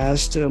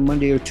podcast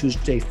Monday or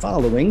Tuesday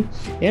following.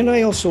 And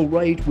I also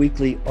write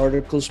weekly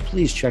articles.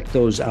 Please check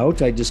those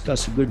out. I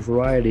discuss a good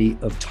variety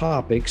of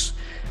topics,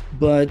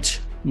 but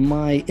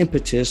my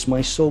impetus,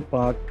 my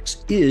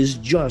soapbox, is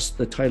just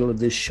the title of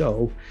this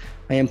show.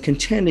 I am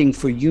contending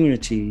for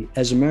unity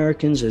as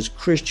Americans, as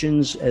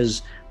Christians,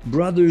 as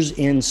brothers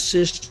and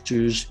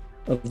sisters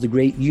of the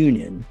great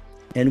union.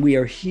 And we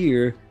are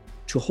here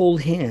to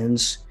hold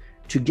hands,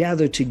 to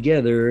gather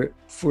together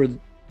for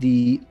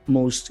the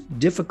most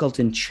difficult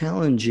and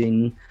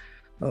challenging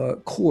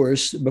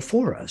course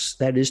before us,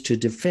 that is to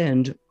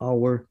defend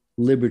our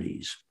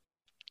liberties.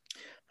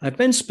 I've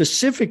been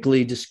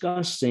specifically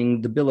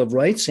discussing the Bill of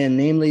Rights, and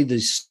namely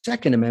the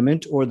Second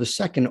Amendment, or the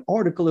second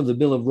article of the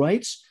Bill of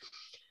Rights.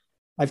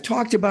 I've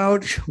talked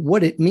about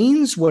what it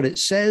means, what it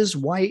says,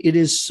 why it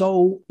is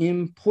so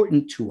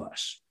important to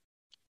us.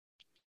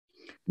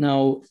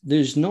 Now,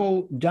 there's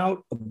no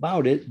doubt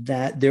about it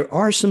that there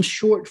are some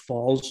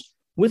shortfalls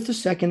with the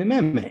Second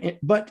Amendment.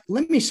 But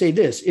let me say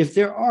this, if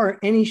there are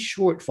any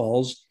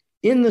shortfalls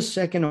in the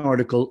second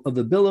article of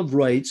the Bill of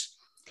Rights,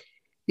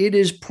 it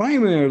is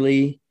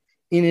primarily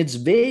in its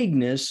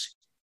vagueness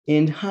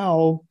in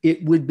how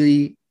it would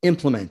be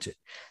implemented.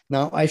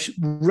 Now, I've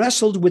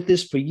wrestled with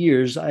this for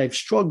years. I've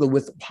struggled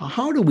with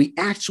how do we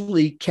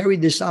actually carry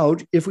this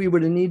out if we were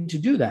to need to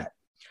do that?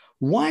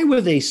 Why were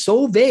they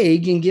so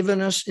vague in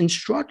giving us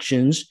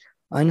instructions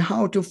on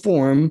how to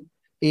form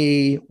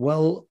a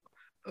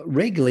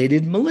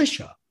well-regulated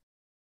militia?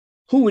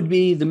 Who would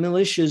be the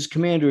militia's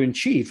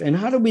commander-in-chief? And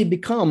how do we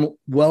become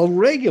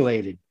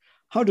well-regulated?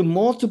 How do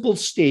multiple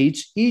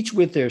states, each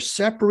with their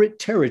separate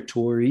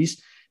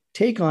territories,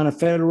 take on a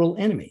federal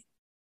enemy?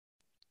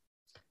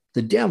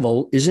 The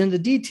devil is in the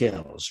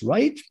details,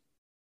 right?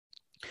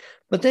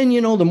 But then,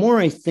 the more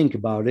I think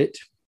about it,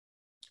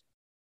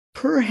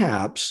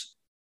 perhaps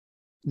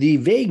the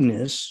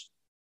vagueness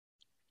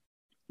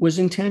was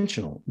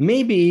intentional.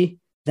 Maybe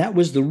that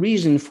was the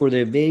reason for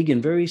their vague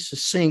and very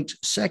succinct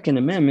Second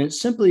Amendment,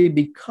 simply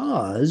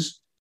because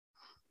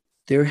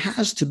there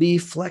has to be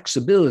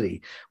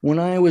flexibility. When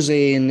I was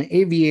an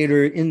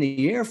aviator in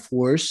the Air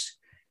Force,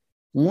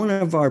 one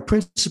of our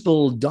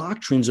principal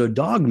doctrines, or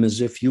dogmas,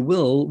 if you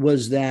will,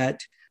 was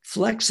that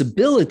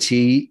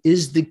flexibility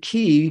is the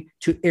key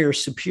to air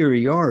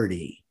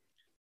superiority.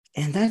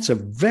 And that's a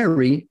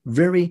very,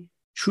 very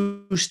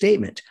true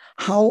statement.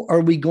 How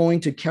are we going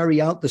to carry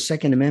out the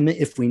Second Amendment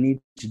if we need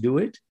to do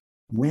it?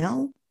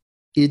 Well,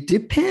 it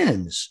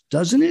depends,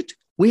 doesn't it?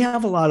 We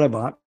have a lot of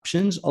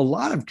options, a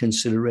lot of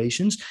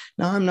considerations.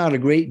 Now, I'm not a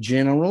great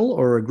general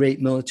or a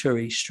great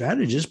military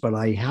strategist, but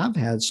I have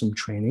had some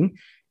training,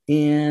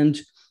 and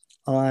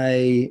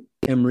I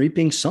am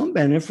reaping some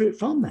benefit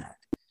from that.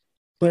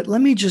 But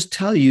let me just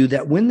tell you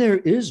that when there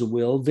is a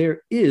will,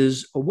 there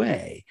is a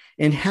way.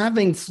 And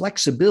having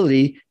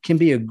flexibility can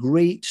be a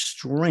great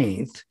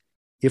strength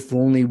if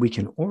only we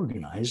can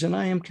organize. And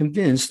I am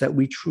convinced that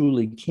we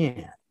truly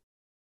can.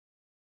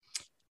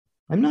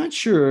 I'm not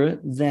sure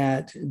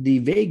that the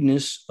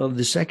vagueness of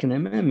the Second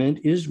Amendment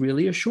is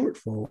really a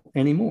shortfall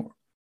anymore.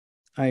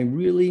 I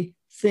really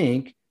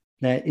think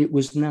that it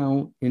was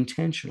now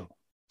intentional.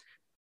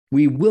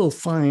 We will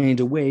find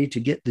a way to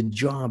get the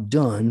job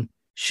done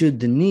should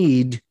the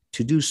need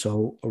to do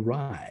so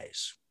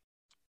arise.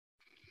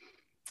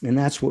 And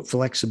that's what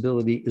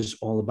flexibility is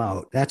all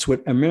about. That's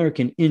what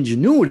American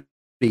ingenuity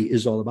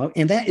is all about.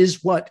 And that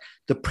is what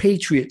the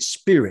patriot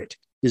spirit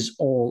is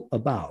all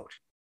about.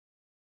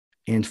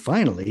 And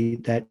finally,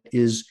 that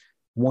is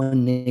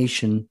one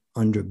nation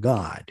under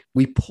God.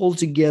 We pull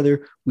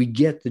together, we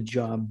get the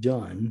job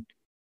done,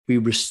 we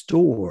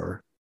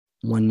restore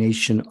one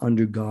nation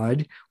under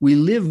God. We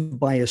live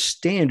by a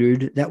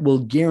standard that will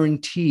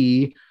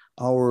guarantee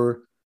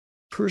our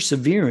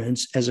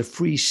perseverance as a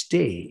free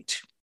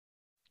state.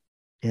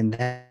 And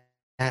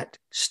that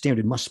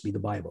standard must be the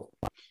Bible.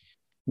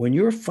 When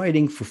you're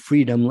fighting for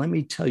freedom, let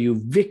me tell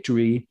you,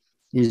 victory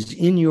is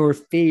in your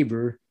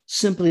favor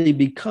simply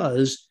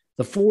because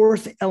the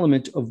fourth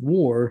element of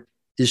war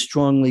is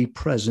strongly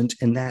present,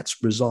 and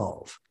that's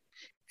resolve.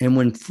 And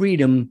when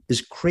freedom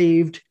is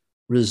craved,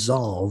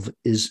 resolve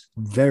is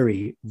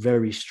very,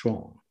 very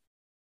strong.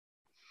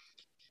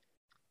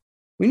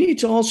 We need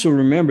to also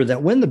remember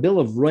that when the Bill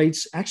of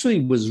Rights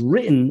actually was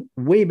written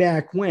way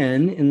back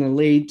when, in the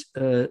late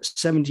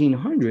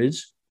 1700s,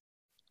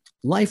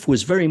 life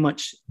was very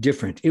much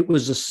different. It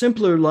was a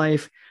simpler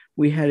life.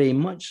 We had a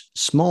much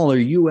smaller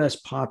US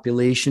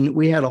population.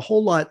 We had a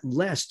whole lot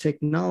less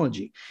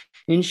technology.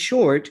 In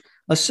short,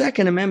 a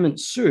Second Amendment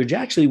surge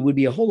actually would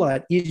be a whole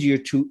lot easier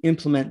to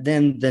implement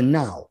then than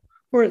now,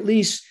 or at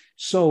least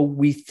so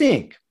we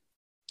think.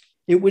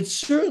 It would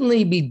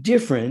certainly be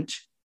different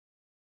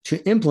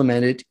to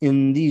implement it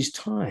in these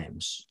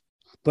times.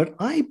 But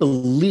I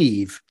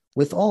believe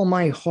with all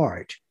my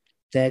heart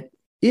that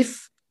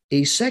if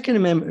a Second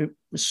Amendment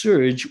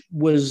surge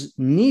was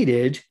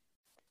needed,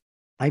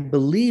 I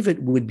believe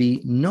it would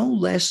be no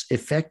less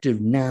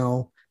effective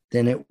now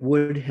than it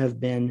would have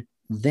been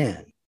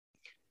then.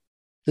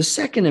 The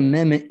Second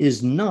Amendment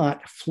is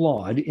not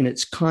flawed in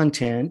its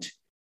content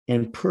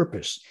and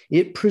purpose.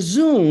 It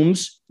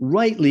presumes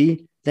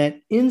rightly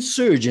that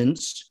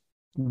insurgents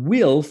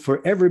will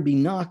forever be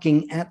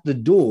knocking at the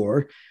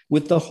door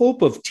with the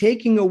hope of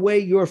taking away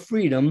your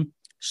freedom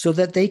so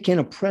that they can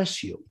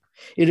oppress you.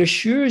 It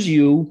assures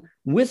you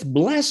with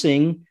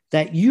blessing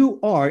that you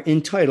are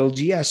entitled,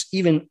 yes,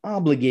 even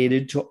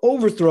obligated, to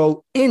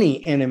overthrow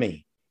any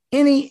enemy,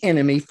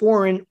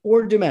 foreign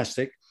or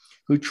domestic,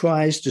 who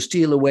tries to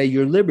steal away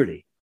your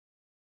liberty.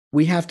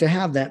 We have to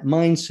have that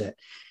mindset.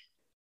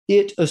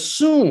 It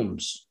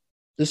assumes,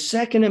 the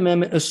Second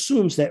Amendment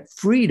assumes that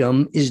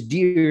freedom is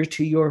dear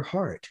to your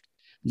heart,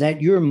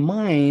 that your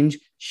mind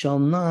shall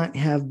not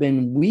have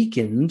been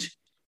weakened,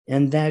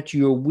 and that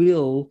you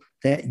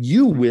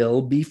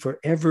will be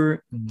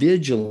forever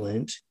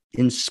vigilant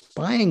in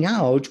spying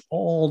out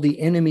all the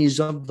enemies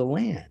of the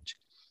land,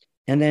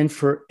 and then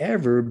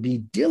forever be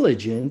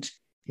diligent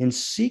in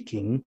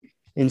seeing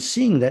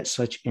that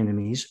such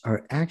enemies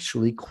are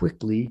actually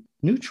quickly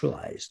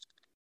neutralized.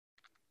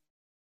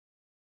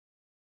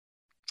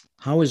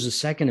 How is the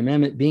Second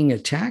Amendment being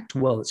attacked?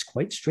 Well, it's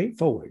quite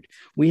straightforward.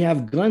 We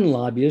have gun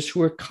lobbyists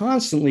who are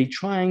constantly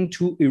trying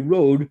to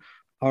erode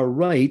our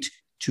right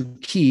to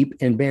keep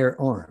and bear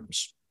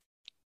arms.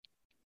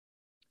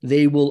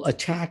 They will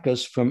attack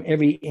us from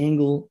every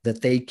angle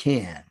that they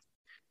can.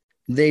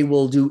 They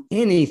will do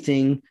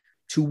anything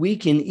to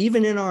weaken,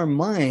 even in our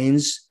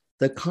minds,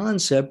 the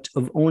concept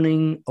of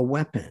owning a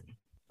weapon,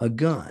 a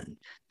gun.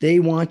 They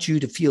want you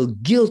to feel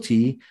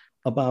guilty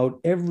about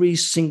every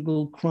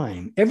single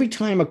crime. Every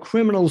time a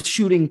criminal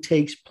shooting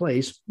takes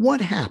place, what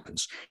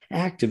happens?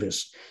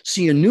 Activists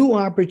see a new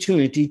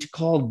opportunity to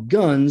call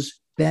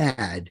guns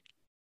bad.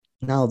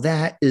 Now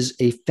that is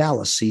a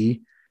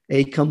fallacy,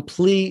 a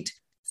complete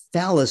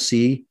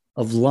fallacy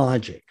of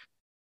logic.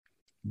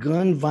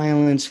 Gun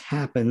violence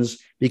happens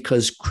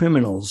because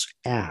criminals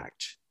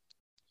act.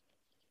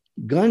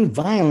 Gun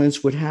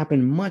violence would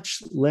happen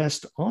much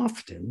less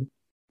often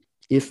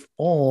if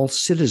all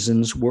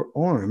citizens were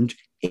armed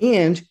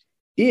and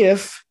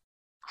if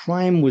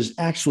crime was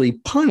actually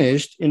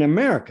punished in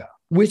America,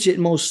 which it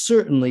most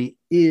certainly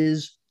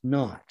is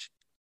not.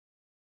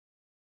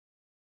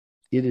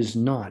 It is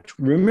not.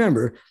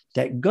 Remember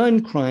that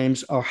gun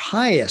crimes are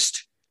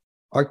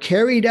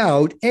carried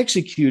out,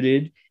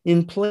 executed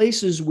in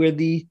places where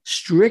the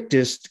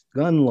strictest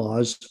gun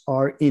laws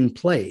are in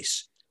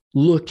place.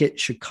 Look at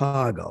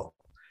Chicago,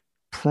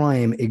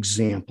 prime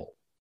example.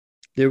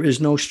 There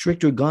is no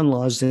stricter gun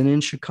laws than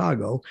in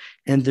Chicago,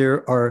 and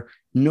there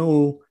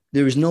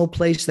is no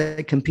place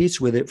that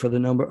competes with it for the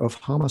number of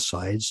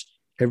homicides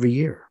every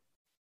year.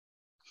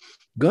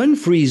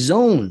 Gun-free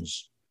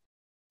zones.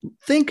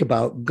 Think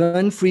about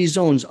gun-free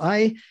zones.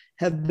 I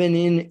have been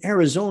in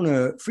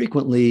Arizona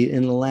frequently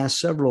in the last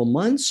several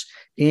months,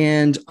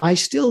 and I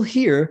still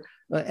hear,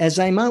 as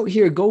I'm out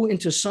here, go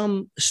into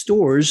some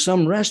stores,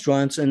 some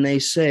restaurants, and they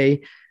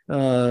say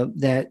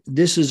that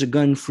this is a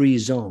gun-free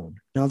zone.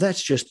 Now,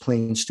 that's just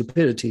plain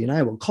stupidity, and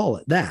I will call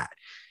it that.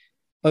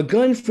 A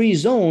gun-free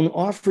zone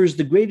offers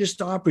the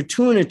greatest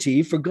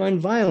opportunity for gun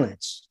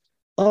violence.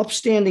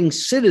 Upstanding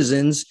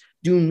citizens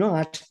do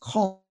not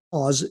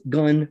cause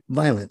gun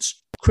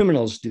violence.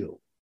 Criminals do.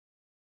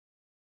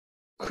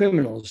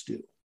 Criminals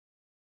do.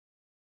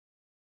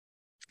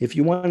 If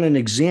you want an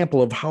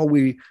example of how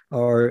we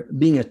are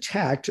being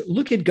attacked,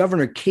 look at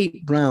Governor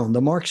Kate Brown,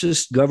 the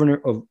Marxist governor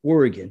of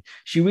Oregon.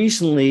 She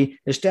recently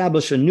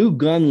established a new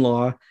gun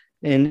law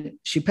And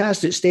she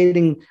passed it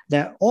stating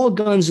that all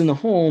guns in the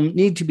home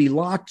need to be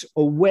locked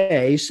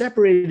away,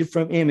 separated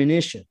from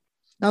ammunition.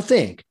 Now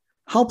think,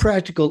 how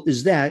practical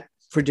is that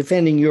for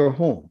defending your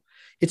home?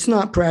 It's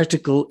not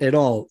practical at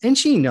all. And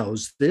she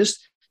knows this.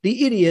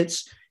 The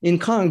idiots in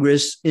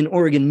Congress in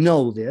Oregon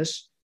know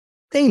this.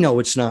 They know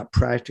it's not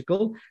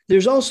practical.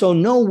 There's also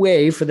no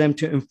way for them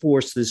to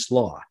enforce this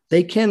law.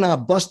 They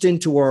cannot bust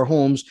into our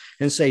homes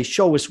and say,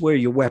 show us where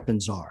your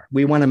weapons are.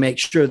 We want to make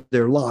sure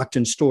they're locked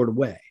and stored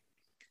away.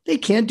 They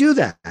can't do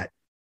that.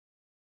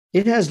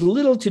 It has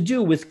little to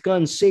do with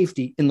gun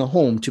safety in the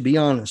home, to be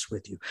honest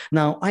with you.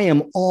 Now, I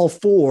am all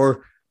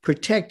for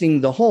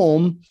protecting the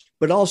home,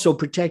 but also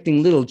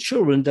protecting little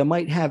children that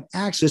might have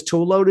access to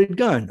a loaded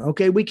gun.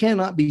 Okay, we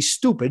cannot be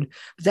stupid.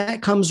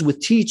 That comes with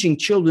teaching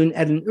children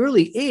at an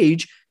early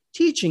age,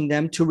 teaching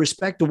them to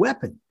respect a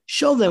weapon,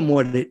 show them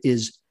what it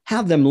is,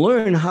 have them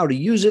learn how to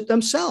use it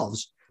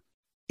themselves,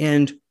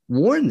 and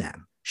warn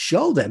them,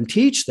 show them,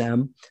 teach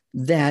them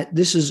that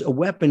this is a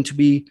weapon to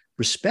be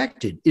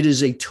respected. It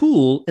is a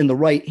tool in the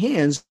right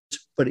hands,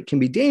 but it can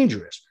be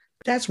dangerous.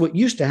 That's what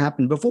used to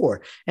happen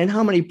before. And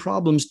how many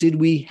problems did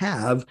we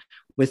have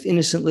with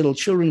innocent little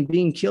children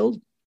being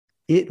killed?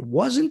 It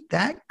wasn't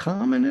that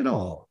common at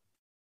all.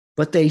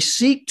 But they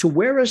seek to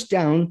wear us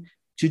down,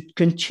 to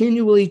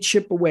continually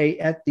chip away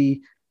at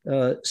the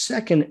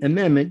Second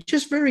Amendment,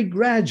 just very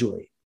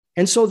gradually.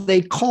 And so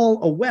they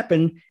call a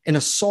weapon an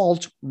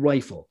assault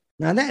rifle.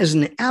 Now, that is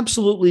an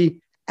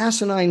absolutely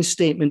asinine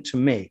statement to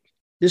make.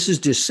 This is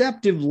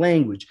deceptive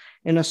language.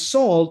 An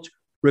assault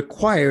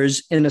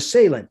requires an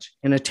assailant,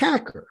 an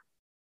attacker.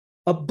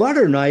 A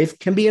butter knife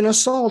can be an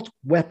assault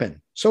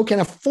weapon. So can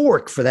a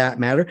fork, for that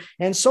matter,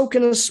 and so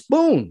can a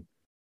spoon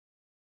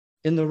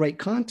in the right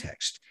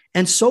context.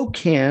 And so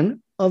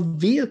can a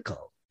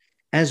vehicle.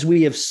 As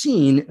we have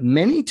seen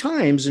many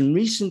times in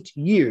recent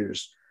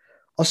years,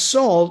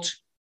 assault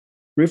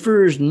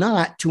refers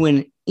not to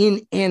an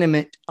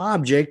inanimate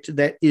object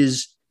that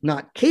is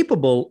not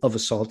capable of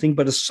assaulting,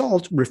 but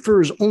assault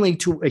refers only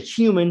to a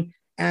human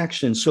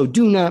action. So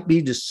do not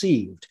be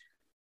deceived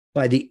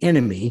by the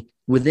enemy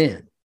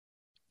within.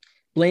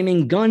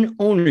 Blaming gun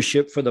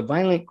ownership for the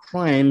violent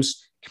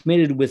crimes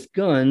committed with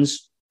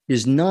guns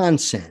is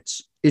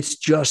nonsense. It's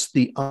just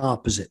the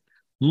opposite.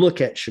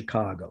 Look at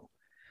Chicago.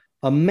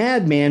 A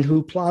madman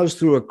who plows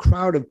through a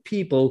crowd of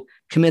people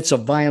commits a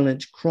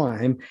violent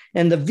crime,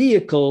 and the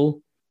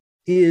vehicle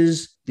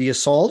is the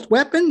assault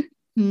weapon?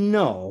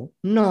 No,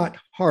 not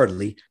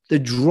hardly. The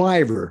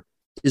driver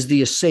is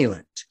the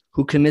assailant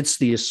who commits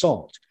the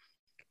assault.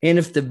 And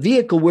if the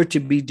vehicle were to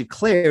be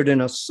declared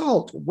an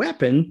assault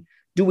weapon,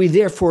 do we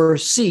therefore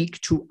seek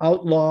to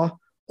outlaw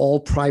all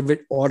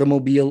private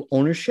automobile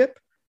ownership?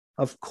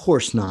 Of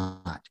course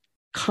not.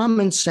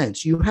 Common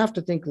sense. You have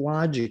to think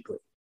logically.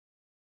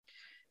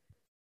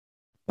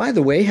 By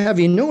the way, have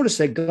you noticed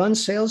that gun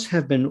sales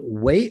have been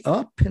way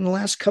up in the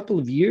last couple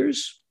of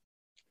years?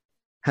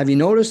 Have you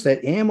noticed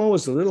that ammo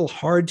is a little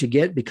hard to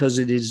get because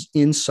it is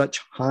in such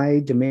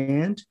high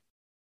demand?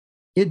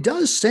 It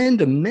does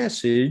send a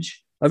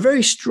message, a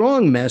very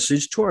strong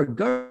message to our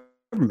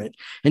government.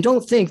 And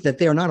don't think that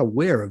they are not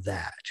aware of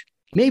that.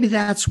 Maybe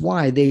that's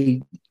why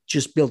they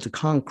just built a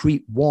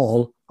concrete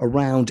wall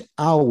around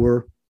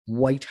our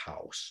White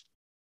House.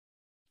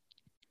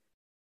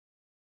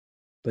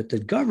 But the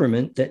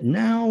government that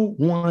now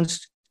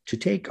wants to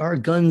take our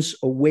guns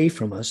away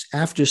from us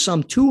after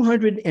some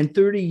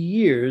 230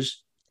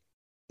 years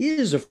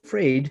is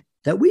afraid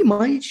that we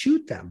might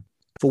shoot them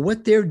for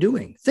what they're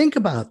doing. Think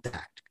about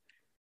that.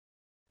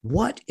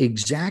 What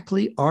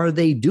exactly are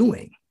they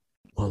doing?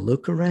 Well,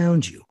 look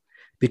around you,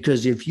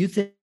 because if you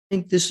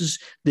think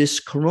this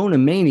corona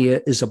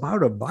mania is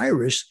about a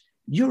virus,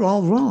 you're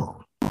all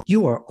wrong.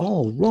 You are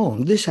all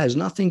wrong. This has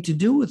nothing to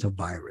do with a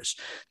virus.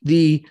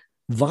 The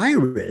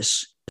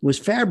virus was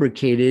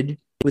fabricated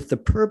with the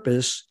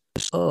purpose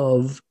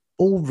of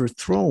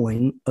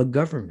overthrowing a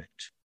government.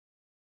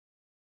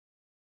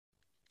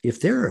 If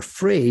they're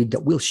afraid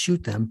that we'll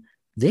shoot them,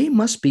 they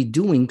must be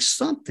doing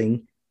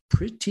something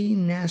pretty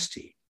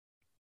nasty.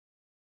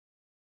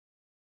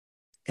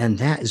 And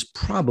that is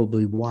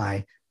probably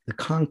why the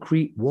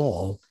concrete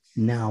wall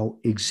now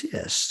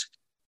exists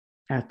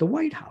at the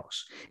White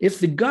House. If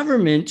the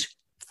government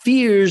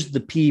fears the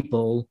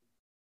people,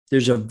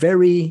 there's a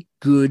very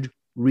good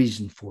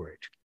reason for it.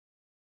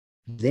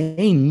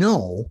 They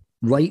know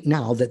right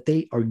now that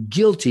they are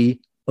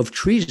guilty of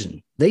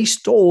treason. They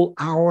stole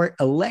our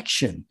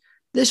election.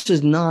 This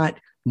is not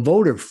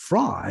voter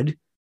fraud.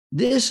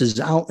 This is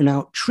out and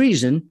out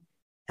treason,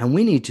 and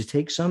we need to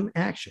take some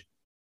action.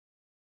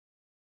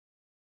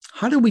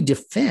 How do we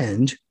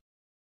defend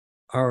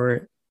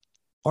our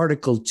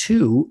Article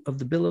 2 of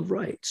the Bill of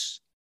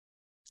Rights?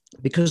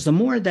 Because the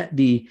more that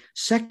the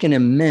Second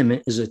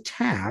Amendment is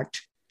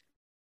attacked,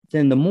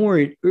 then the more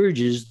it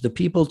urges the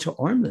people to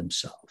arm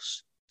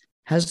themselves.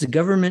 Has the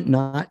government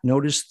not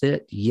noticed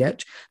that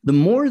yet? The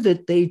more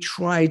that they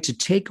try to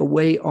take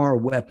away our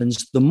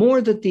weapons, the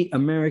more that the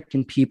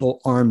American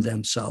people arm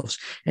themselves.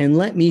 And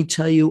let me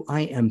tell you,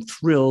 I am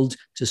thrilled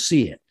to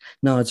see it.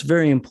 Now, it's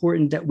very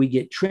important that we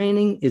get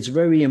training. It's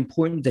very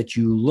important that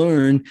you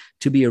learn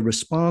to be a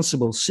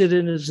responsible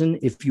citizen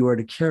if you are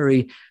to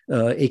carry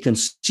a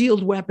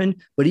concealed weapon,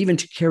 but even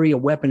to carry a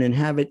weapon and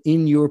have it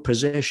in your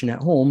possession at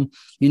home,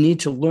 you need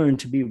to learn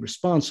to be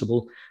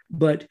responsible.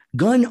 But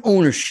gun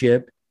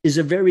ownership is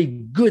a very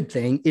good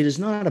thing. It is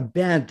not a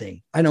bad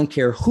thing. I don't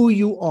care who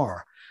you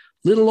are.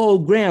 Little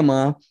old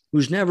grandma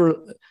who's never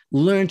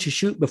learned to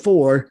shoot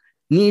before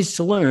needs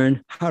to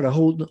learn how to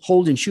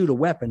hold and shoot a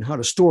weapon, how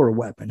to store a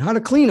weapon, how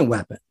to clean a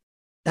weapon.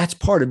 That's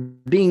part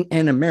of being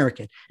an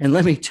American. And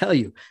let me tell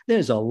you,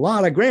 there's a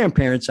lot of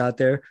grandparents out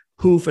there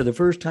who, for the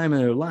first time in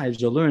their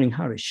lives, are learning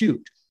how to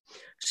shoot.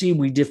 See,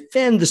 we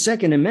defend the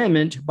Second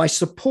Amendment by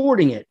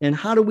supporting it. And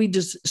how do we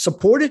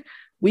support it?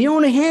 We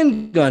own a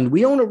handgun.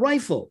 We own a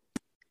rifle.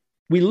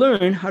 We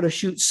learn how to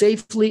shoot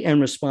safely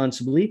and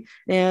responsibly,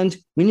 and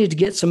we need to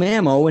get some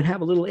ammo and have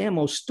a little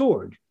ammo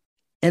stored.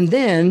 And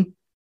then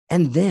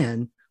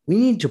we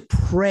need to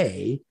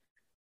pray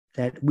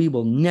that we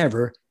will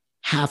never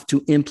have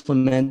to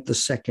implement the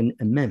Second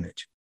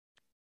Amendment.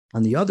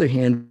 On the other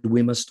hand,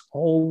 we must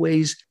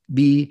always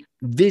be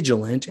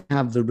vigilant,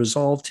 have the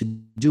resolve to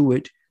do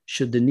it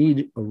should the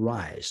need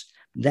arise.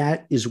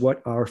 That is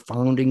what our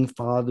founding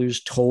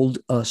fathers told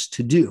us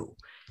to do.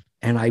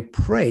 And I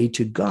pray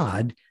to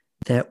God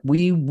that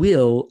we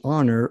will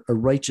honor a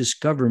righteous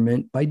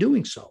government by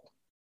doing so.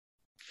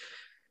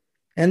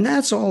 And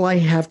that's all I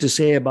have to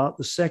say about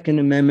the Second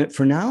Amendment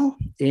for now,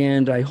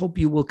 and I hope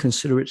you will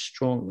consider it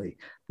strongly.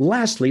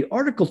 Lastly,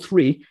 Article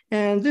 3,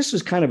 and this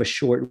is kind of a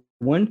short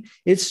one,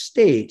 it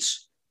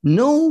states,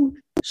 no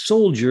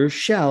soldier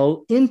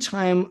shall in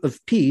time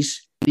of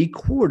peace be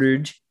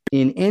quartered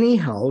in any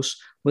house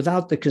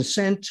without the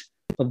consent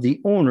of the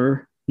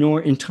owner,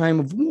 nor in time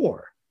of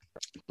war,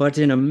 but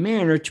in a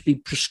manner to be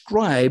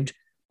prescribed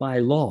by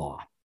law.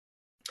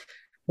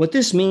 What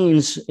this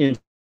means in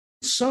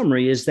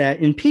summary is that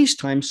in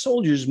peacetime,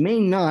 soldiers may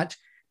not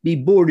be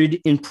boarded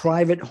in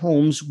private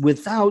homes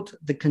without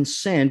the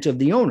consent of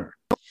the owner.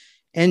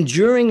 And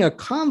during a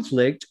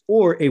conflict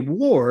or a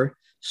war,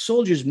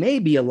 soldiers may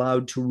be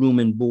allowed to room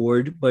and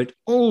board, but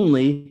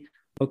only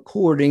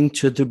according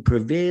to the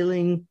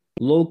prevailing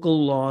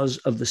local laws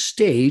of the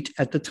state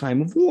at the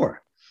time of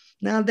war.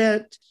 Now,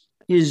 that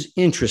is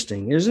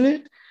interesting, isn't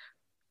it?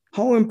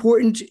 How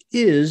important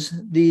is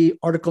the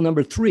Article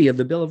number 3 of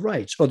the Bill of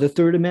Rights, or the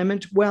Third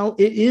Amendment? Well,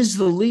 it is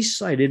the least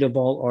cited of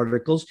all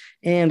articles,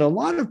 and a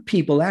lot of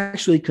people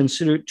actually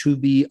consider it to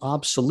be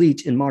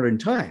obsolete in modern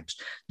times.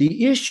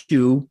 The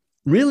issue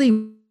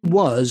really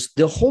was,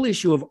 the whole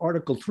issue of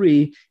Article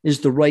 3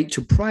 is the right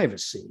to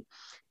privacy,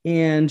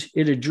 and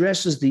it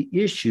addresses the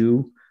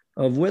issue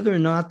of whether or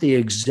not the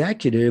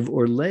executive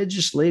or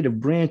legislative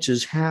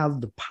branches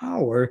have the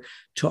power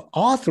to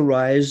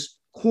authorize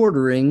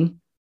quartering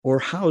or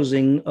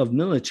housing of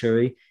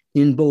military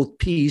in both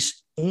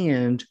peace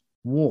and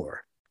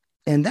war.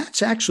 And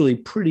that's actually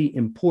pretty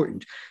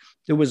important.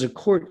 There was a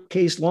court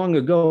case long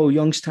ago,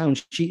 Youngstown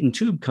Sheet and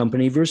Tube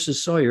Company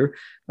versus Sawyer,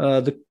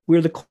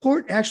 where the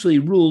court actually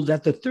ruled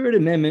that the Third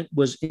Amendment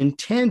was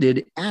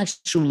intended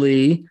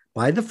actually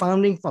by the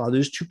founding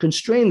fathers to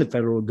constrain the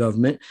federal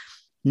government,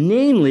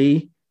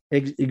 namely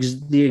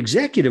the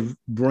executive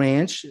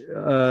branch,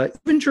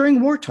 even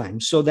during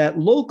wartime, so that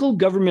local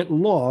government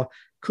law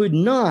could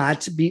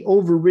not be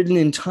overridden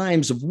in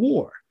times of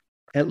war,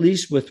 at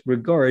least with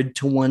regard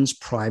to one's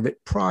private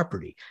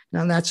property.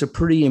 Now, that's a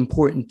pretty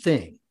important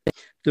thing.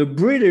 The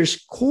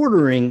British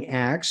Quartering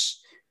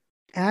Acts,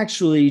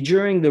 actually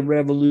during the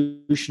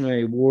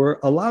Revolutionary War,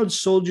 allowed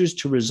soldiers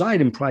to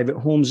reside in private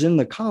homes in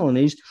the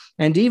colonies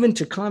and even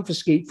to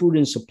confiscate food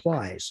and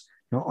supplies.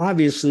 Now,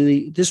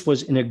 obviously, this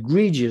was an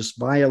egregious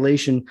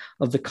violation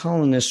of the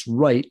colonists'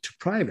 right to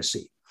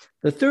privacy.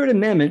 The Third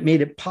Amendment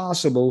made it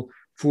possible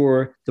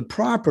for the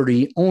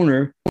property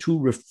owner to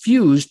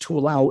refuse to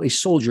allow a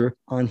soldier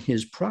on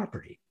his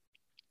property.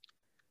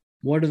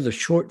 What are the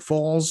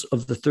shortfalls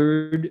of the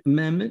Third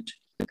Amendment?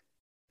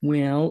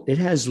 Well, it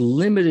has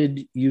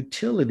limited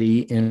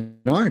utility in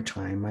our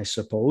time, I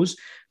suppose.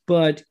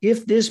 But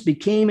if this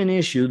became an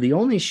issue, the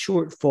only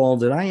shortfall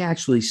that I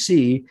actually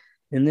see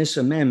in this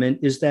amendment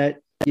is that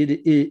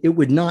it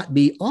would not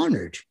be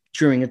honored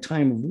during a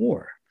time of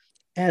war,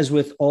 as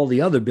with all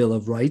the other Bill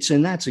of Rights.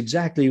 And that's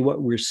exactly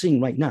what we're seeing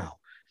right now.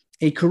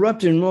 A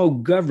corrupt and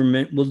rogue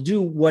government will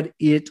do what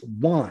it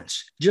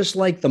wants, just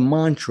like the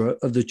mantra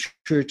of the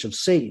Church of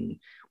Satan,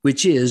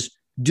 which is,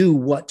 do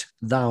what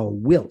thou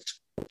wilt.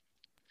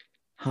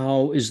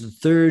 How is the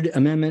Third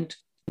Amendment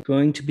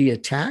going to be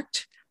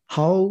attacked?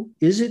 How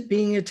is it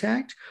being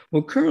attacked?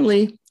 Well,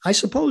 currently, I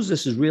suppose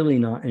this is really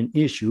not an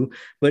issue,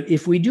 but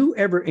if we do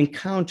ever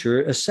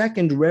encounter a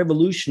second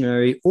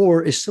revolutionary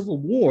or a civil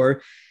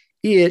war,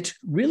 it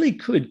really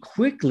could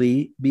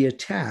quickly be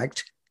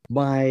attacked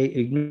by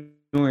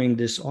ignoring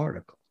this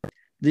article.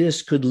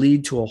 this could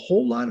lead to a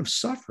whole lot of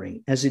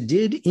suffering, as it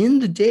did in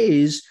the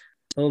days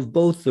of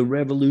both the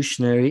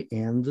Revolutionary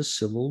and the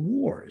Civil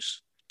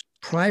Wars.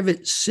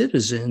 Private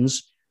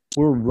citizens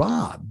were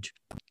robbed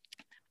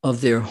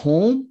of their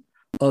home,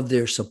 of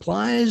their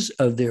supplies,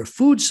 of their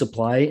food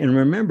supply. And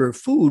remember,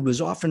 food was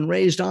often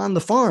raised on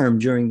the farm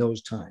during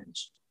those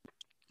times.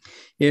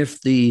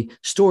 If the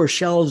store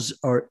shelves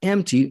are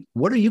empty,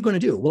 what are you going to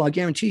do? Well, I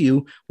guarantee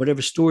you,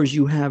 whatever stores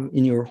you have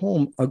in your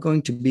home are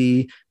going to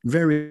be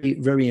very,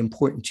 very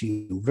important to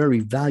you, very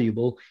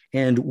valuable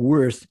and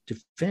worth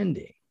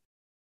defending.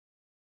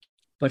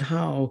 But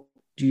how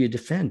do you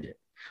defend it?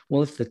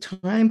 Well, if the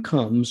time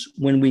comes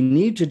when we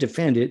need to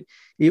defend it,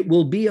 it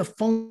will be a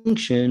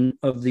function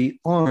of the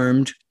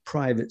armed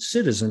private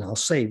citizen. I'll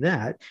say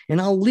that,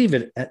 and I'll leave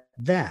it at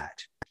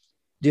that.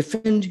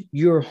 Defend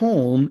your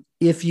home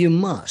if you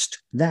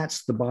must.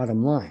 That's the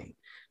bottom line.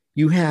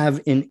 You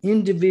have an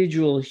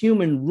individual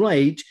human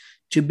right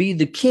to be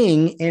the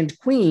king and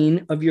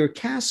queen of your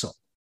castle,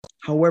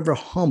 however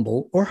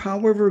humble or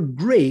however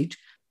great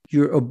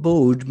your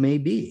abode may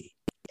be.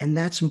 And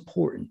that's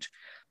important.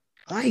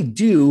 I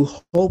do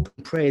hope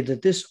and pray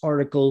that this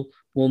article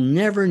will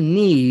never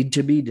need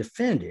to be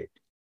defended,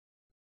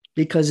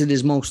 because it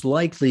is most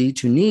likely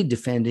to need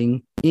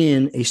defending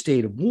in a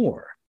state of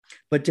war.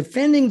 But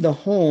defending the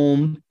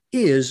home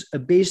is a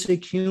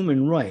basic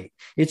human right.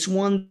 It's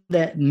one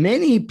that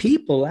many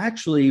people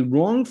actually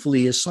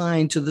wrongfully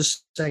assign to the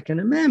Second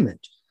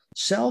Amendment.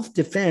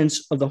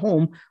 Self-defense of the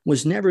home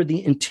was never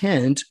the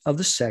intent of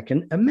the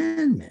Second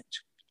Amendment.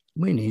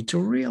 We need to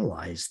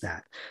realize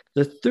that.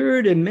 The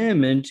Third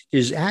Amendment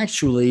is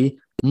actually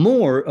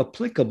more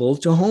applicable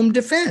to home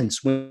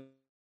defense when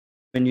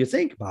you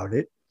think about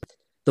it.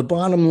 The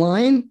bottom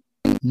line,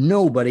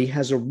 nobody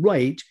has a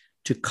right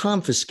to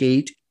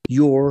confiscate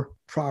your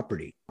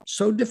property.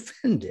 So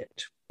defend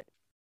it.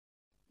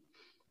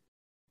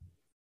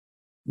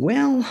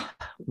 Well,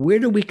 where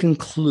do we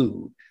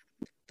conclude?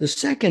 The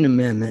Second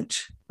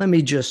Amendment, let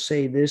me just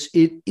say this,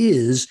 it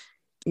is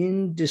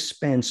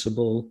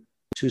indispensable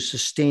to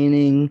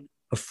sustaining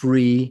a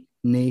free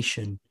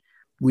nation.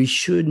 We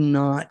should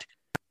not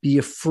be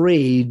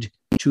afraid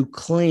to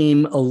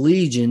claim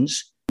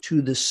allegiance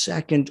to the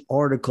second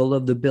article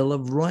of the Bill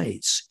of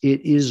Rights.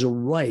 It is a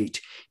right.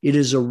 It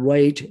is a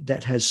right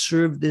that has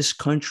served this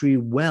country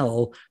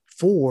well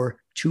for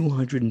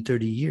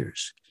 230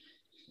 years.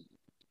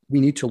 We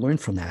need to learn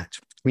from that.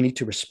 We need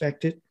to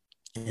respect it,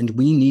 and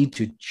we need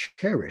to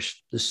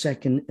cherish the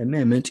Second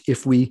Amendment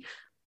if we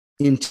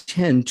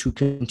intend to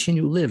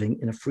continue living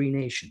in a free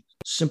nation.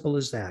 Simple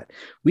as that.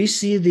 We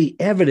see the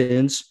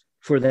evidence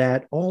for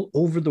that all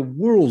over the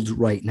world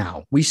right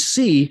now. We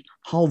see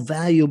how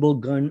valuable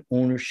gun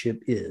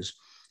ownership is.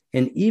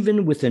 And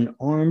even with an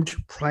armed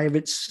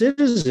private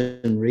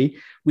citizenry,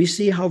 we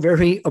see how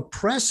very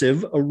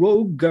oppressive a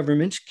rogue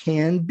government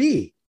can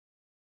be.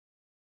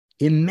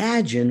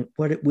 Imagine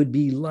what it would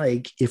be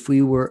like if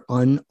we were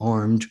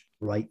unarmed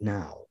right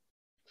now.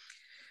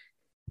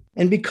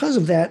 And because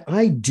of that,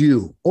 I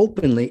do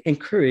openly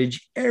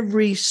encourage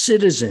every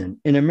citizen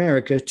in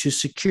America to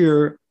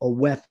secure a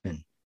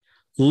weapon,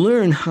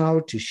 learn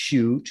how to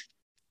shoot,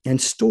 and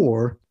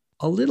store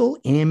a little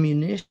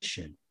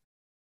ammunition.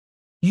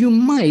 You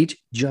might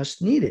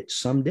just need it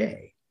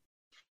someday.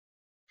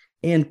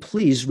 And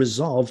please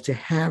resolve to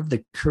have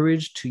the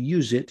courage to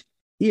use it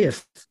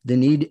if the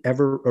need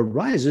ever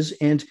arises,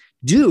 and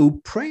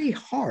do pray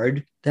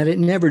hard that it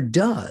never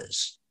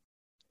does.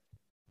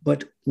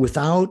 But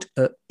without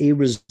a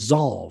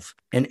resolve,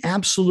 an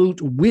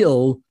absolute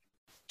will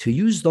to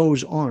use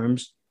those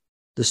arms,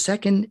 the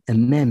Second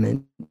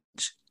Amendment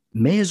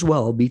may as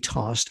well be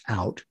tossed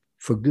out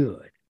for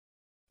good.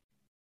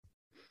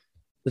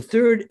 The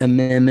Third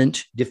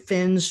Amendment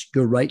defends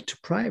your right to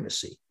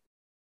privacy.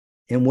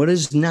 And what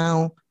is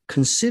now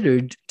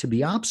considered to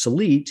be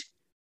obsolete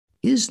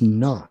is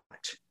not.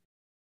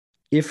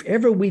 If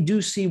ever we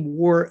do see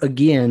war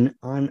again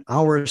on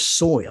our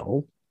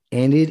soil,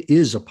 and it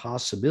is a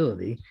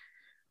possibility,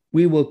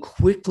 we will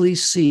quickly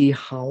see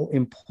how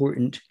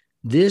important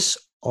this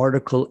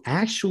article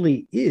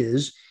actually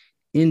is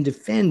in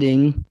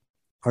defending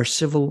our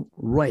civil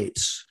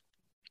rights.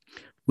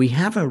 We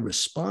have a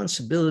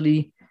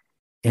responsibility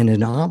and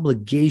an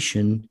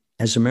obligation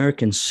as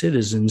American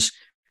citizens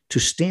to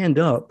stand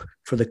up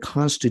for the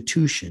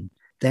Constitution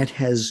that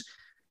has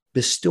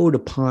bestowed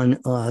upon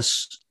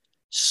us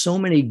so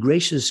many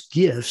gracious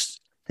gifts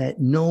that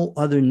no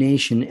other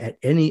nation at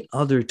any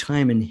other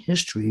time in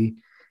history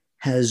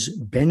has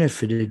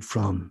benefited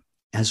from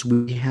as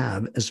we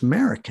have as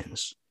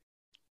Americans.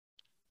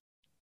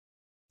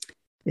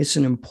 It's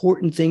an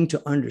important thing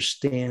to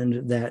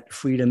understand that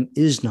freedom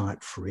is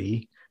not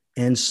free,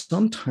 and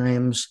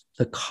sometimes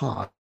the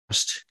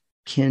cost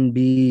can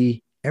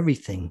be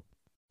everything,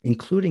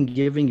 including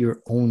giving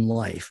your own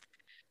life.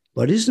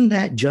 But isn't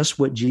that just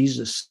what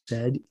Jesus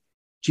said?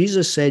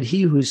 Jesus said,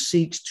 "He who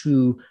seeks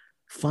to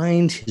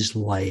find his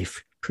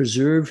life,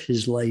 preserve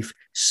his life,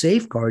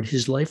 safeguard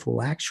his life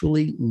will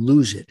actually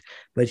lose it.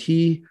 But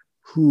he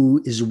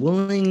who is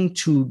willing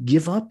to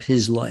give up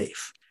his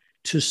life,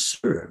 to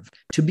serve,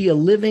 to be a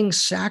living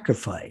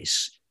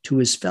sacrifice to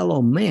his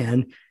fellow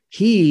man,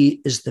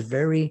 he is the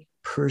very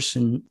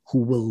person who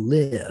will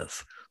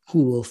live,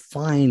 who will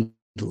find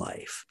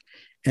life.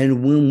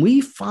 And when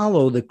we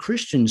follow the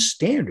Christian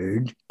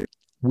standard,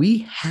 we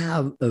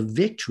have a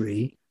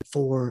victory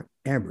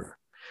forever.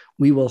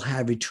 We will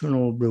have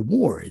eternal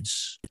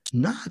rewards,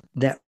 not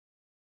that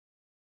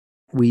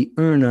we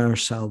earn our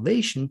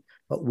salvation,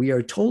 but we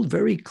are told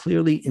very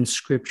clearly in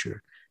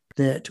Scripture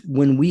that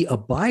when we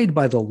abide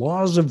by the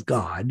laws of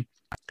God,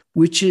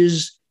 which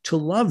is to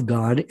love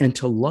God and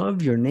to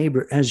love your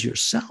neighbor as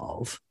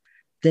yourself,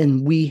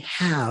 then we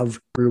have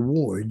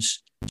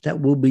rewards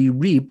that will be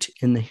reaped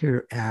in the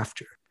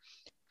hereafter.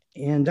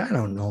 And I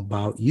don't know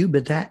about you,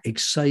 but that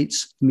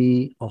excites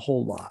me a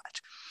whole lot.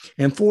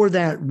 And for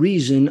that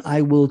reason,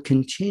 I will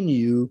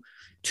continue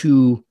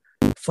to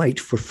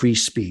fight for free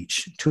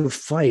speech, to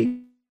fight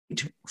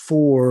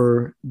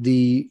for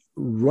the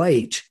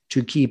right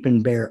to keep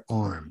and bear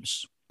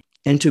arms,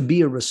 and to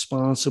be a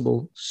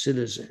responsible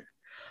citizen.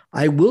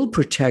 I will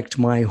protect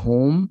my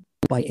home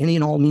by any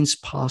and all means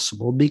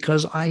possible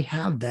because I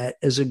have that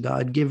as a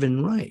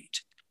God-given right.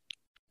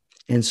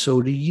 And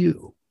so do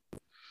you.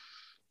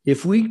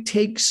 If we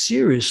take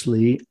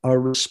seriously our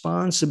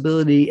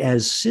responsibility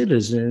as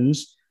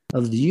citizens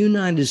of the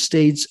United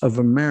States of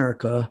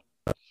America,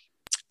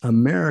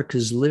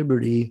 America's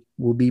liberty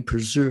will be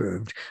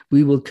preserved.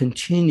 We will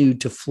continue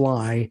to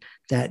fly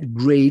that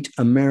great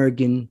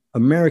American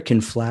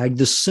flag,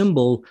 the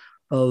symbol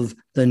of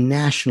the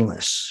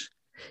nationalists.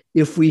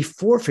 If we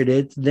forfeit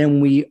it, then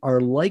we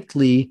are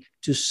likely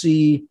to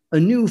see a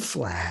new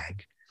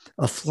flag,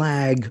 a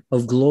flag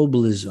of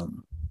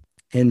globalism.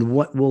 And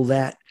what will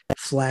that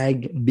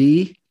flag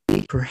be?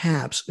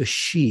 Perhaps a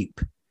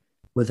sheep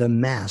with a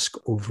mask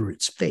over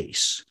its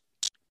face.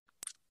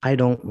 I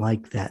don't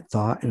like that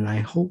thought, and I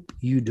hope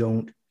you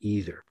don't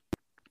either.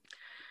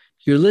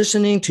 You're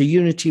listening to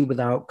Unity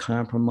Without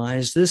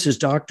Compromise. This is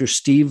Dr.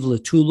 Steve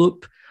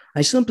LaTulip.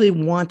 I simply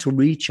want to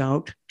reach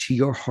out to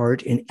your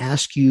heart and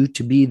ask you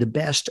to be the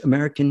best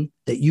American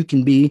that you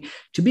can be,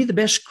 to be the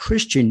best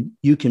Christian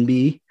you can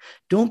be.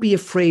 Don't be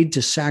afraid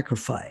to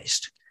sacrifice.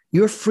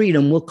 Your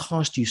freedom will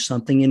cost you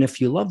something. And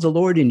if you love the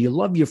Lord and you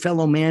love your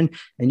fellow man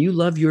and you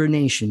love your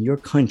nation, your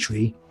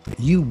country,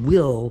 you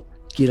will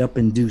get up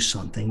and do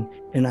something.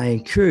 And I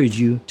encourage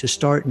you to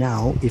start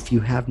now if you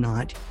have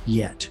not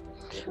yet.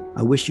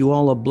 I wish you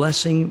all a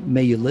blessing.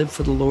 May you live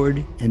for the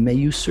Lord and may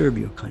you serve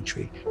your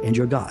country and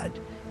your God.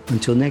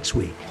 Until next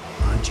week,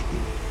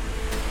 adieu.